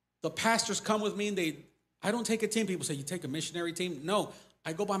the pastors come with me, and I don't take a team. People say, you take a missionary team? No,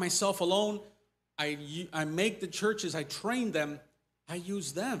 I go by myself alone. I make the churches, I train them, I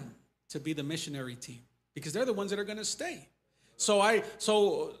use them to be the missionary team because they're the ones that are going to stay.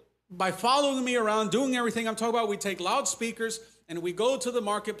 So by following me around, doing everything I'm talking about, we take loudspeakers and we go to the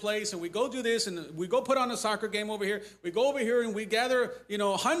marketplace and we go do this and we go put on a soccer game over here. We go over here and we gather,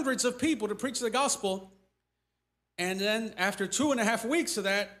 hundreds of people to preach the gospel. And then after 2.5 weeks of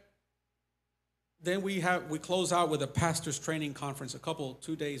that, then we close out with a pastor's training conference,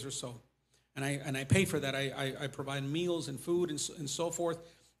 2 days or so. And I pay for that. I provide meals and food and so forth.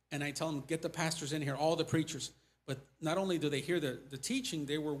 And I tell them, get the pastors in here, all the preachers. But not only do they hear the teaching,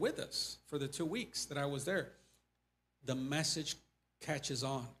 they were with us for the 2 weeks that I was there. The message catches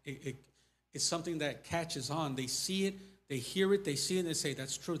on. It's something that catches on. They see it, they hear it, they see it, and they say,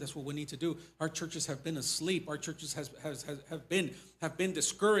 that's true, that's what we need to do. Our churches have been asleep. Our churches have been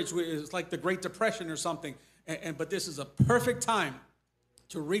discouraged. It's like the Great Depression or something. But this is a perfect time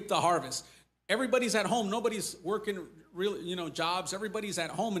to reap the harvest. Everybody's at home. Nobody's working jobs. Everybody's at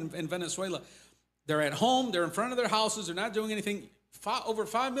home in Venezuela. They're at home. They're in front of their houses. They're not doing anything. Over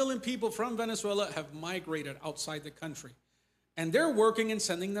 5 million people from Venezuela have migrated outside the country. And they're working and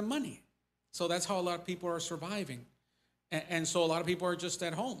sending them money. So that's how a lot of people are surviving. And so a lot of people are just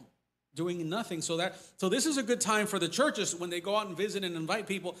at home doing nothing. So this is a good time for the churches when they go out and visit and invite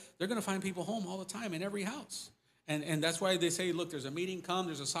people. They're going to find people home all the time in every house. And that's why they say, look, there's a meeting, come.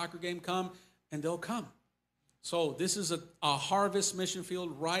 There's a soccer game, come. And they'll come. So this is a harvest mission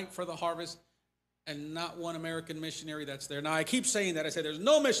field, ripe for the harvest. And not one American missionary that's there. Now, I keep saying that. I say there's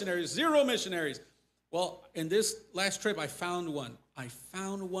no missionaries, 0 missionaries. Well, in this last trip, I found one. I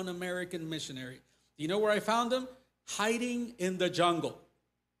found one American missionary. Do you know where I found him? Hiding in the jungle.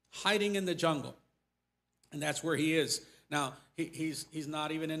 Hiding in the jungle. And that's where he is. Now, he's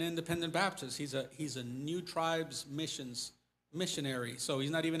not even an independent Baptist. He's a New Tribes Missions missionary. So he's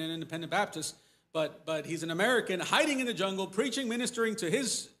not even an independent Baptist, but he's an American hiding in the jungle, preaching, ministering to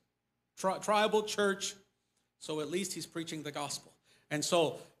his tribal church. So at least he's preaching the gospel. And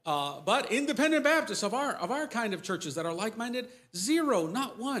so, but independent Baptists of our kind of churches that are like-minded, zero,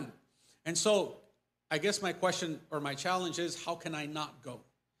 not one. And so I guess my question or my challenge is, how can I not go?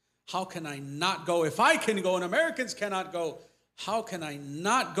 How can I not go? If I can go and Americans cannot go, how can I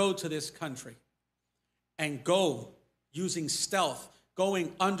not go to this country and go using stealth,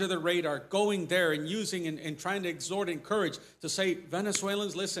 going under the radar, going there and using and trying to exhort and encourage to say,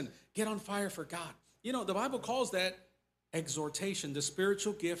 Venezuelans, listen, get on fire for God. You know, the Bible calls that exhortation, the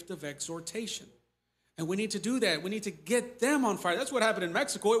spiritual gift of exhortation. And we need to do that. We need to get them on fire. That's what happened in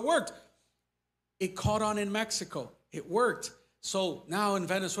Mexico. It worked. It caught on in Mexico. It worked. So now in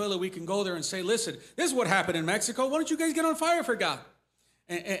Venezuela, we can go there and say, listen, this is what happened in Mexico. Why don't you guys get on fire for God?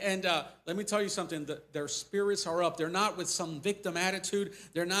 And let me tell you something, their spirits are up. They're not with some victim attitude.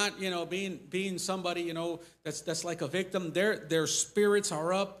 They're not, being somebody, that's like a victim. Their spirits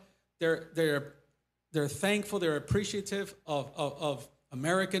are up. They're thankful. They're appreciative of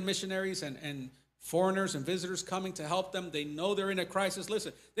American missionaries and foreigners and visitors coming to help them. They know they're in a crisis.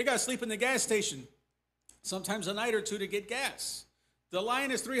 Listen, they got to sleep in the gas station sometimes a night or two to get gas. The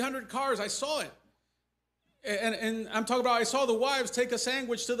line is 300 cars. I saw it. And I'm talking about, I saw the wives take a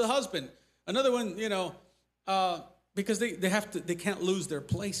sandwich to the husband. Another one, because they can't lose their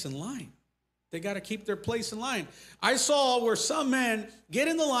place in line. They got to keep their place in line. I saw where some men get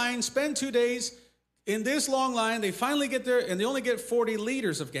in the line, spend 2 days in this long line. They finally get there, and they only get 40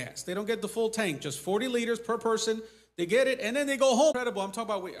 liters of gas. They don't get the full tank, just 40 liters per person. They get it, and then they go home. Incredible. I'm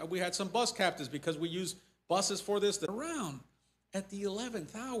talking about, we had some bus captains because we use buses for this. They're around at the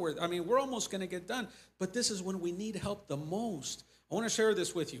 11th hour. I mean, we're almost going to get done, but this is when we need help the most. I want to share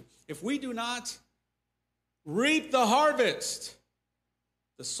this with you. If we do not reap the harvest,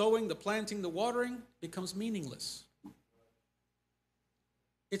 the sowing, the planting, the watering becomes meaningless.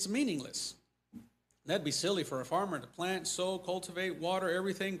 It's meaningless. That'd be silly for a farmer to plant, sow, cultivate, water,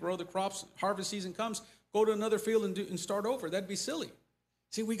 everything, grow the crops. Harvest season comes, go to another field and start over. That'd be silly.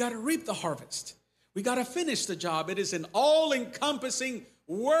 See, we got to reap the harvest. We got to finish the job. It is an all-encompassing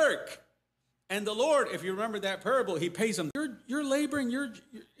work. And the Lord, if you remember that parable, he pays them. Your labor and your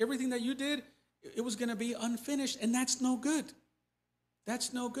everything that you did, it was going to be unfinished, and that's no good.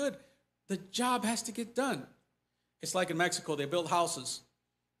 That's no good. The job has to get done. It's like in Mexico, they build houses.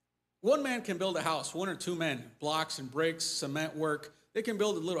 One man can build a house, one or two men, blocks and bricks, cement work. They can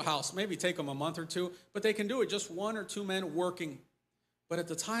build a little house, maybe take them a month or two, but they can do it, just one or two men working. But at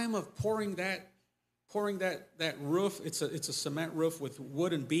the time of pouring that roof, it's a cement roof with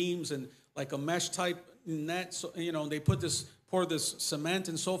wooden beams and like a mesh type net. So, they pour this cement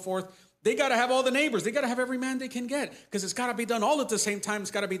and so forth. They got to have all the neighbors. They got to have every man they can get because it's got to be done all at the same time.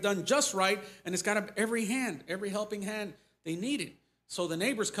 It's got to be done just right, and it's got to every helping hand. They need it. So the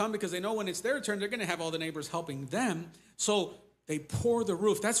neighbors come because they know when it's their turn, they're going to have all the neighbors helping them. So they pour the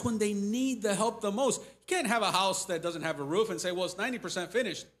roof. That's when they need the help the most. You can't have a house that doesn't have a roof and say, well, it's 90%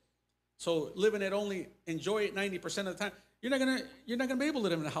 finished. So live in it, only enjoy it 90% of the time. You're not gonna be able to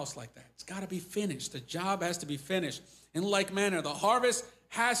live in a house like that. It's got to be finished. The job has to be finished. In like manner, the harvest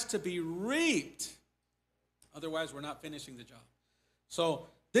has to be reaped. Otherwise, we're not finishing the job. So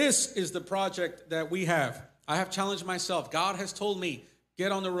this is the project that we have. I have challenged myself. God has told me,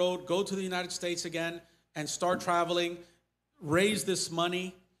 get on the road, go to the United States again, and start traveling, raise this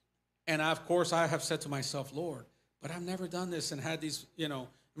money. And of course, I have said to myself, Lord, but I've never done this and had these,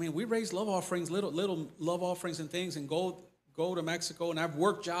 we raise love offerings, little love offerings and things, and go to Mexico. And I've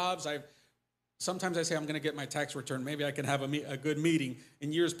worked jobs. Sometimes I say I'm going to get my tax return. Maybe I can have a good meeting.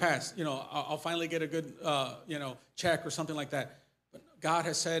 In years past, I'll finally get a good, check or something like that. But God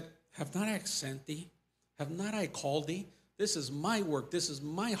has said, have not I sent thee? Have not I called thee? This is my work. This is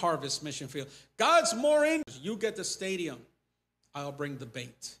my harvest mission field. God's more in. You get the stadium. I'll bring the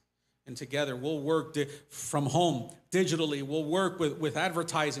bait. And together we'll work from home digitally. We'll work with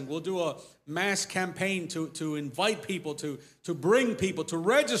advertising. We'll do a mass campaign to invite people, to bring people, to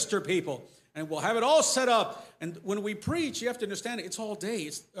register people. And we'll have it all set up. And when we preach, you have to understand it's all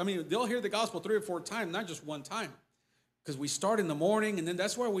day. They'll hear the gospel 3 or 4 times, not just one time. Because we start in the morning, and then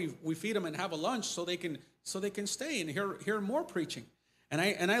that's why we feed them and have a lunch so they can stay and hear more preaching.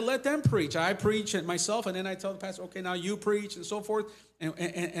 And I let them preach. I preach it myself, and then I tell the pastor, okay, now you preach and so forth.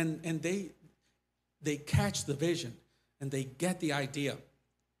 And they catch the vision, and they get the idea.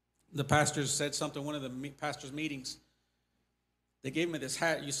 The pastors said something, one of the pastors' meetings. They gave me this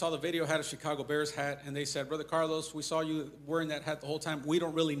hat. You saw the video, had a Chicago Bears hat, and they said, Brother Carlos, we saw you wearing that hat the whole time. We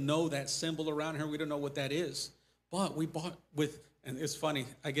don't really know that symbol around here. We don't know what that is. But we bought and it's funny,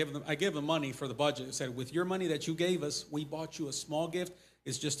 I gave them money for the budget. It said, with your money that you gave us, we bought you a small gift.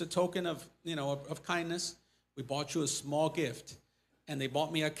 It's just a token of kindness. We bought you a small gift. and they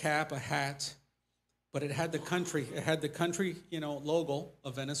bought me a cap, a hat, but it had the country, logo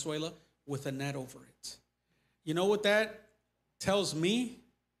of Venezuela with a net over it. You know what that tells me?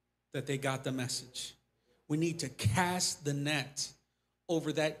 That they got the message. We need to cast the net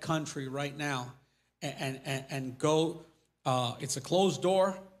over that country right now and go. It's a closed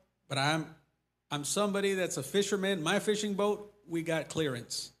door, but I'm somebody that's a fisherman. My fishing boat, we got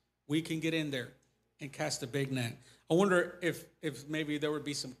clearance. We can get in there and cast a big net. I wonder if maybe there would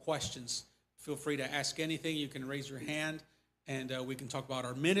be some questions. Feel free to ask anything. You can raise your hand, and we can talk about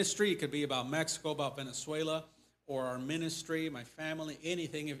our ministry. It could be about Mexico, about Venezuela, or our ministry, my family,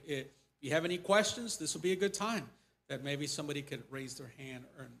 anything. If you have any questions, this will be a good time that maybe somebody could raise their hand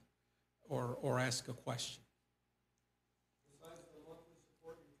or ask a question. Besides the monthly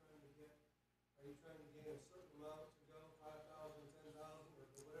support you're trying to get, are you trying to gain a certain amount to go, 5,000, 10,000, or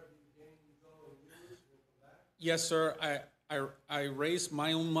whatever you gain, you go and use and come back? Yes, sir. I raised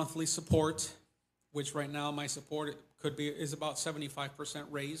my own monthly support, which right now my support is about 75%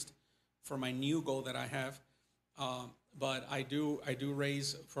 raised for my new goal that I have. But I do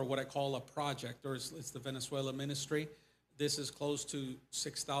raise for what I call a project, or it's the Venezuela ministry. This is close to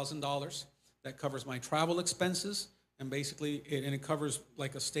 $6,000. That covers my travel expenses, and basically it covers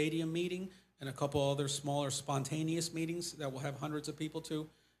like a stadium meeting and a couple other smaller spontaneous meetings that will have hundreds of people to.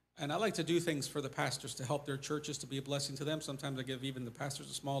 And I like to do things for the pastors to help their churches, to be a blessing to them. Sometimes I give even the pastors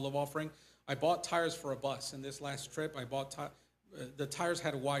a small love offering. I bought tires for a bus. In this last trip, I bought the tires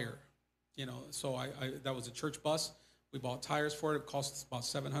had a wire, so that was a church bus. We bought tires for it. It cost us about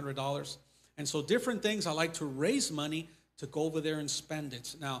 $700. And so different things, I like to raise money to go over there and spend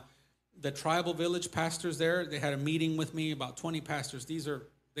it. Now, the tribal village pastors there, they had a meeting with me, about 20 pastors.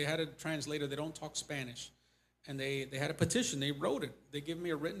 They had a translator. They don't talk Spanish. And they had a petition. They wrote it. They gave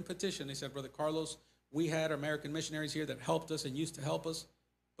me a written petition. They said, Brother Carlos, we had American missionaries here that helped us and used to help us,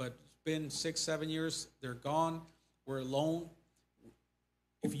 but it's been 6-7 years. They're gone. We're alone.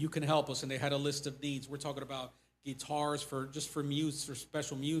 If you can help us. And they had a list of needs. We're talking about guitars for music, for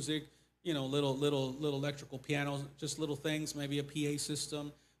special music, little electrical pianos, just little things, maybe a PA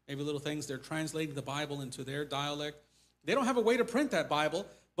system, maybe little things. They're translating the Bible into their dialect. They don't have a way to print that Bible,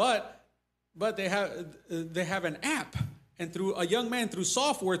 but they have an app, and through a young man, through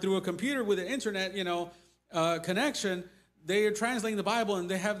software, through a computer with an internet, connection, they are translating the Bible, and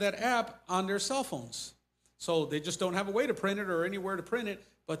they have that app on their cell phones. So they just don't have a way to print it or anywhere to print it,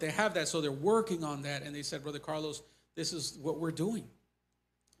 but they have that. So they're working on that, and they said, Brother Carlos, this is what we're doing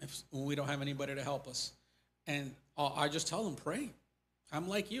when we don't have anybody to help us. And I just tell them, pray. I'm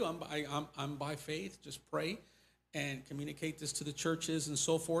like you. I'm by faith. Just pray and communicate this to the churches and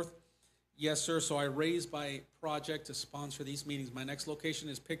so forth. Yes, sir. So I raised my project to sponsor these meetings. My next location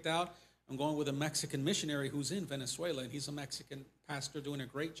is picked out. I'm going with a Mexican missionary who's in Venezuela, and he's a Mexican pastor doing a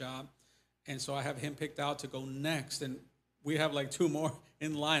great job. And so I have him picked out to go next. And we have like 2 more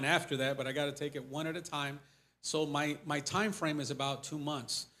in line after that, but I got to take it one at a time. So my time frame is about 2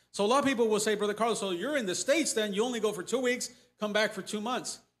 months. So a lot of people will say, Brother Carlos, so you're in the States then, you only go for 2 weeks, come back for 2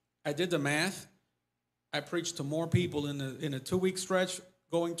 months. I did the math. I preached to more people in a 2-week stretch,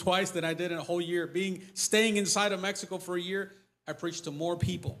 going twice than I did in a whole year. Staying inside of Mexico for a year, I preached to more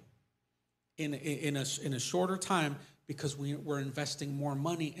people in a shorter time because we're investing more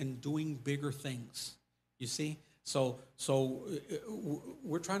money and doing bigger things. You see? So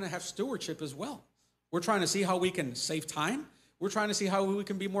we're trying to have stewardship as well. We're trying to see how we can save time. We're trying to see how we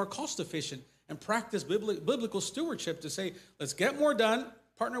can be more cost efficient and practice biblical stewardship to say, let's get more done,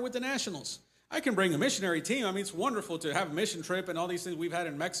 partner with the nationals. I can bring a missionary team. I mean, it's wonderful to have a mission trip and all these things we've had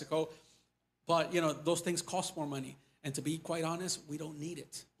in Mexico, but, those things cost more money. And to be quite honest, we don't need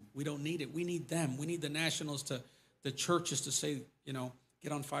it. We don't need it. We need them. We need the nationals the churches to say,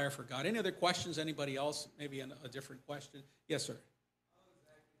 get on fire for God. Any other questions? Anybody else? Maybe a different question? Yes, sir.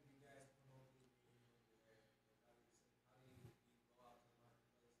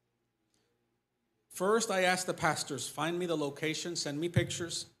 First, I asked the pastors, find me the location, send me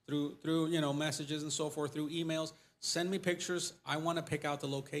pictures through messages and so forth, through emails. Send me pictures. I want to pick out the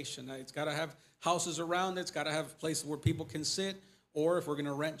location. It's got to have houses around it. It's got to have places where people can sit, or if we're going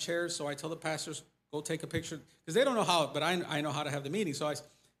to rent chairs. So I tell the pastors, go take a picture, because they don't know how, but I know how to have the meeting. So I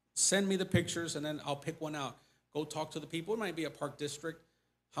send me the pictures, and then I'll pick one out. Go talk to the people. It might be a park district.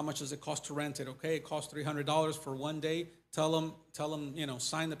 How much does it cost to rent it? Okay, it costs $300 for one day. Tell them,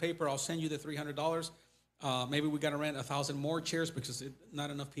 sign the paper. I'll send you the $300. Maybe we got to rent 1,000 more chairs because not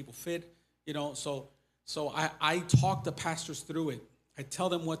enough people fit. So I talk the pastors through it. I tell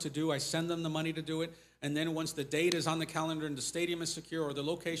them what to do. I send them the money to do it. And then once the date is on the calendar and the stadium is secure or the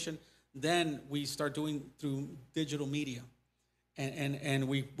location, then we start doing through digital media. And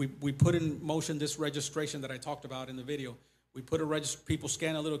we put in motion this registration that I talked about in the video. We put people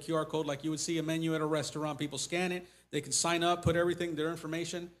scan a little QR code like you would see a menu at a restaurant. People scan it. They can sign up, put everything, their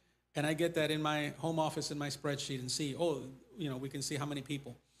information, and I get that in my home office in my spreadsheet and see, we can see how many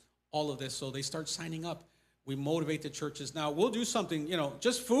people, all of this. So they start signing up. We motivate the churches. Now we'll do something,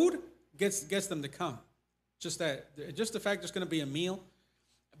 just food gets them to come. Just the fact there's going to be a meal.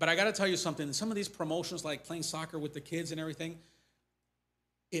 But I got to tell you something. Some of these promotions, like playing soccer with the kids and everything,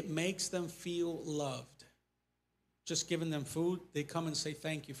 it makes them feel loved. Just giving them food, they come and say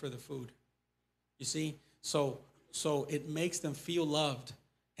thank you for the food. You see? So it makes them feel loved,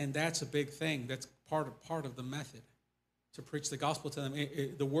 and that's a big thing. That's part of the method to preach the gospel to them.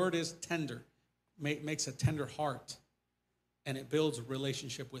 The word is tender, makes a tender heart, and it builds a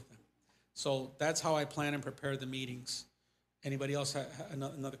relationship with them. So that's how I plan and prepare the meetings. Anybody else have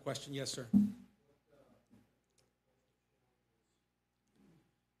another question? Yes, sir.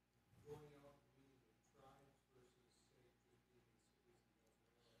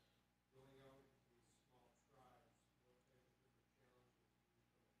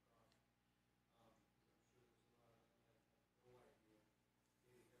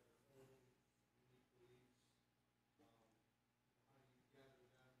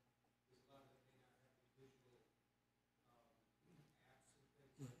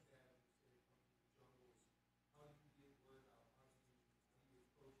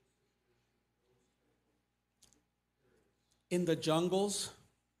 In the jungles,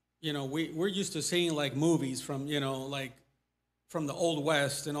 we're used to seeing like movies from, like from the Old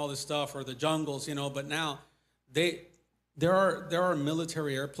West and all this stuff, or the jungles, but now there are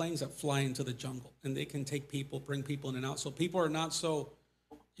military airplanes that fly into the jungle, and they can take people, bring people in and out. So people are not so,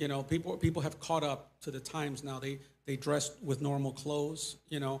 people have caught up to the times now. They dress with normal clothes,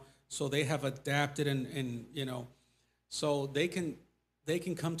 so they have adapted and so they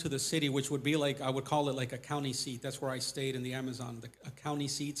can come to the city, which would be like, I would call it like a county seat. That's where I stayed in the Amazon, a county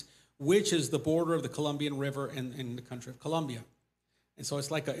seats, which is the border of the Colombian River and the country of Colombia. And so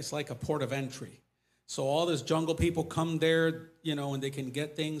it's like a port of entry. So all this jungle people come there, and they can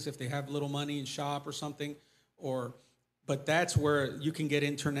get things if they have little money and shop or something, but that's where you can get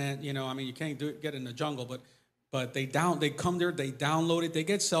internet, you can't get in the jungle, but they come there, they download it, they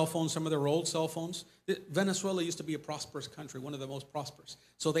get cell phones, some of their old cell phones. Venezuela used to be a prosperous country, one of the most prosperous.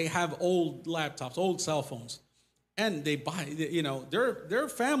 So they have old laptops, old cell phones, and they buy, there are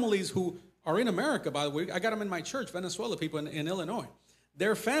families who are in America, by the way. I got them in my church, Venezuela people in Illinois.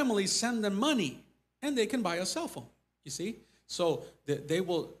 Their families send them money, and they can buy a cell phone, you see? So they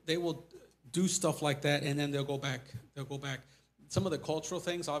will do stuff like that, and then they'll go back. Some of the cultural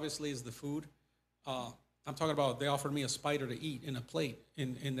things, obviously, is the food. I'm talking about, they offered me a spider to eat in a plate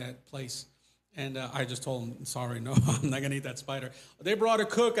in that place. And I just told them, sorry, no, I'm not going to eat that spider. They brought a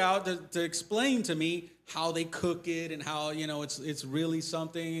cook out to explain to me how they cook it and how, it's really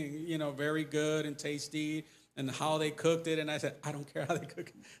something, very good and tasty, and how they cooked it. And I said, I don't care how they cook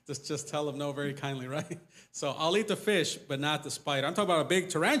it. Just tell them no very kindly, right? So I'll eat the fish, but not the spider. I'm talking about a big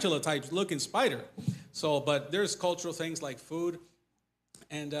tarantula type looking spider. So, but there's cultural things like food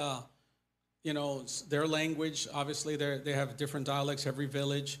and, their language. Obviously, they have different dialects. Every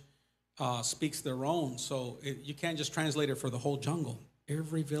village speaks their own, so you can't just translate it for the whole jungle.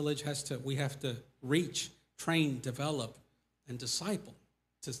 Every village we have to reach, train, develop, and disciple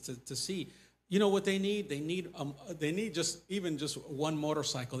to see. You know what they need? They need just one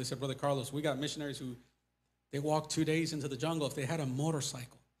motorcycle. They said, Brother Carlos, we got missionaries who they walk 2 days into the jungle. If they had a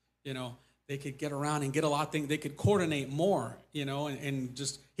motorcycle, they could get around and get a lot of things. They could coordinate more, and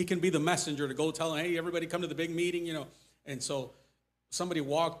just he can be the messenger to go tell them, hey, everybody come to the big meeting, And so somebody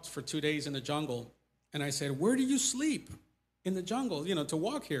walked for 2 days in the jungle, and I said, where do you sleep in the jungle, to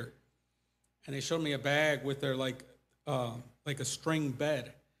walk here? And they showed me a bag with their like a string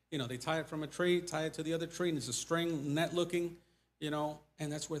bed. They tie it from a tree, tie it to the other tree, and it's a string net looking,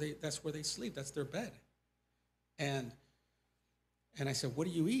 and that's where they sleep. That's their bed. And I said, what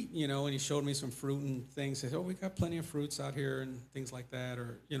do you eat? And he showed me some fruit and things. He said, we got plenty of fruits out here and things like that,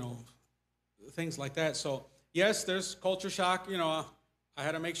 or, things like that. So, yes, there's culture shock. I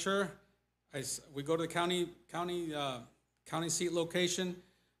had to make sure. We go to the county seat location.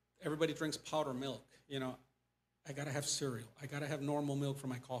 Everybody drinks powder milk. I got to have cereal. I got to have normal milk for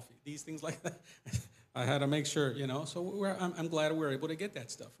my coffee. These things like that. I had to make sure, So I'm glad we're able to get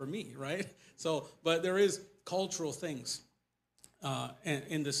that stuff for me, right? So, but there is cultural things. And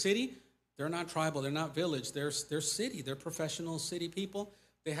in the city, they're not tribal. They're not village. They're city. They're professional city people.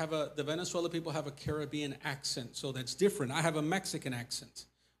 The Venezuela people have a Caribbean accent, so that's different. I have a Mexican accent,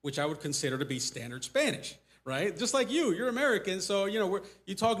 which I would consider to be standard Spanish, right? Just like you're American, so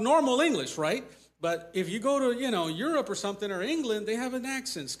you talk normal English, right? But if you go to Europe or something, or England, they have an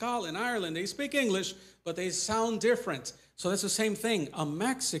accent. Scotland, Ireland, they speak English, but they sound different. So that's the same thing. A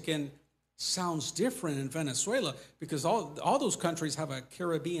Mexican sounds different in Venezuela because all those countries have a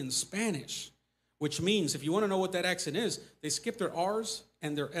Caribbean Spanish, which means if you want to know what that accent is, they skip their R's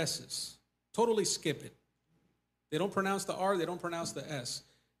and their S's. Totally skip it. They don't pronounce the R, they don't pronounce the S.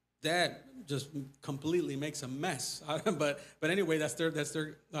 That just completely makes a mess. but anyway, that's their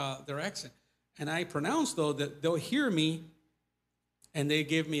accent. And I pronounce, though, that they'll hear me and they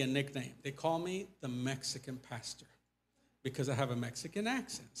give me a nickname. They call me the Mexican pastor because I have a Mexican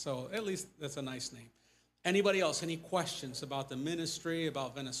accent. So at least that's a nice name. Anybody else, any questions about the ministry,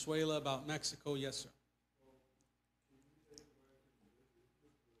 about Venezuela, about Mexico? Yes, sir.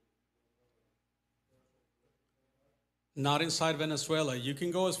 Not inside Venezuela. You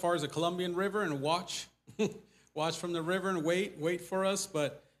can go as far as the Colombian River and watch from the river and wait for us,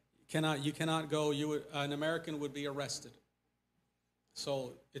 but you cannot go. An American would be arrested.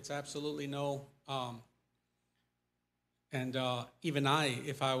 So it's absolutely no. Even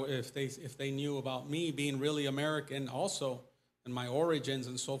if they knew about me being really American also and my origins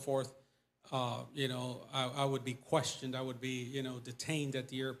and so forth, I would be questioned. I would be detained at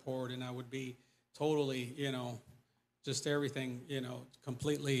the airport, and I would be totally just everything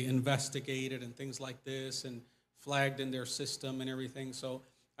completely investigated and things like this and flagged in their system and everything. So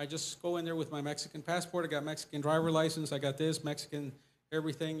I just go in there with my Mexican passport. I got Mexican driver license. I got this Mexican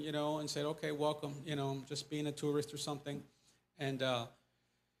everything, and said, okay, welcome. I'm just being a tourist or something. And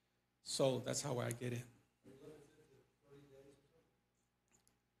so that's how I get in.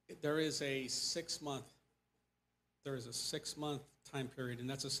 There is a 6-month time period, and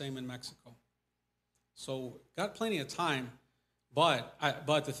that's the same in Mexico. So got plenty of time, but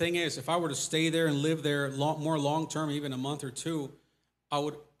the thing is, if I were to stay there and live there more long term, even a month or two, I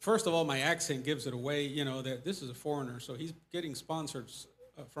would. First of all, my accent gives it away. That this is a foreigner, so he's getting sponsored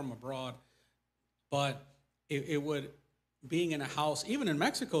from abroad. But it would, being in a house, even in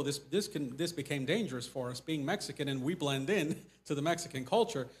Mexico, this became dangerous for us, being Mexican, and we blend in to the Mexican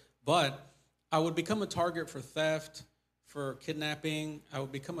culture. But I would become a target for theft, for kidnapping. I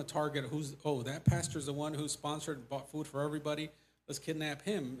would become a target. That pastor's the one who bought food for everybody. Let's kidnap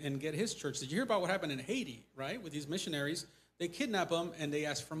him and get his church. Did you hear about what happened in Haiti, right? With these missionaries, they kidnap them and they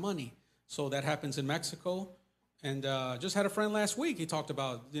ask for money. So that happens in Mexico. And just had a friend last week. He talked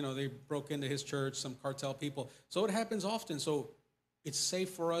about, they broke into his church, some cartel people. So it happens often. So it's safe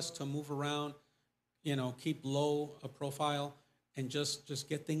for us to move around, keep low a profile and just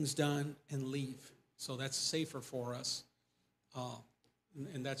get things done and leave. So that's safer for us.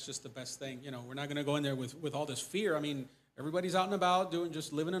 And that's just the best thing. We're not going to go in there with all this fear. I mean, everybody's out and about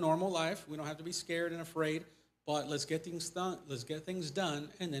just living a normal life. We don't have to be scared and afraid, but let's get things done,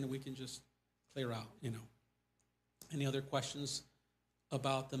 and then we can just clear out, Any other questions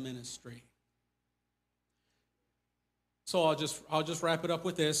about the ministry? So I'll just wrap it up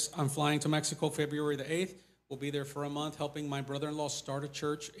with this. I'm flying to Mexico February the 8th. We'll be there for a month helping my brother-in-law start a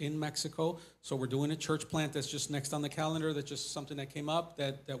church in Mexico. So we're doing a church plant that's just next on the calendar. That's just something that came up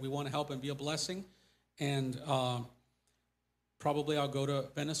that we want to help and be a blessing. And probably I'll go to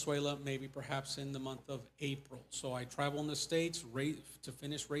Venezuela, maybe perhaps in the month of April. So I travel in the States to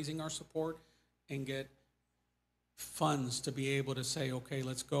finish raising our support and get funds to be able to say, okay,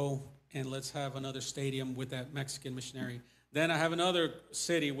 let's go and let's have another stadium with that Mexican missionary. Then I have another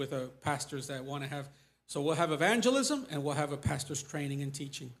city with pastors that want to have. So we'll have evangelism and we'll have a pastor's training and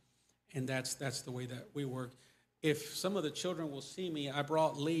teaching. And that's the way that we work. If some of the children will see me, I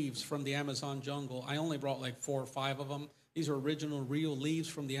brought leaves from the Amazon jungle. I only brought like 4 or 5 of them. These are original, real leaves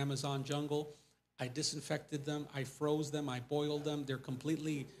from the Amazon jungle. I disinfected them. I froze them. I boiled them. They're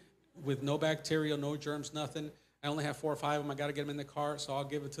completely with no bacteria, no germs, nothing. I only have 4 or 5 of them. I got to get them in the car, so I'll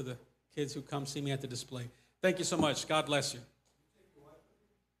give it to the kids who come see me at the display. Thank you so much. God bless you.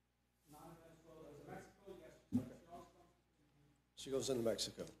 She goes into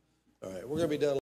Mexico. All right, we're going to be done.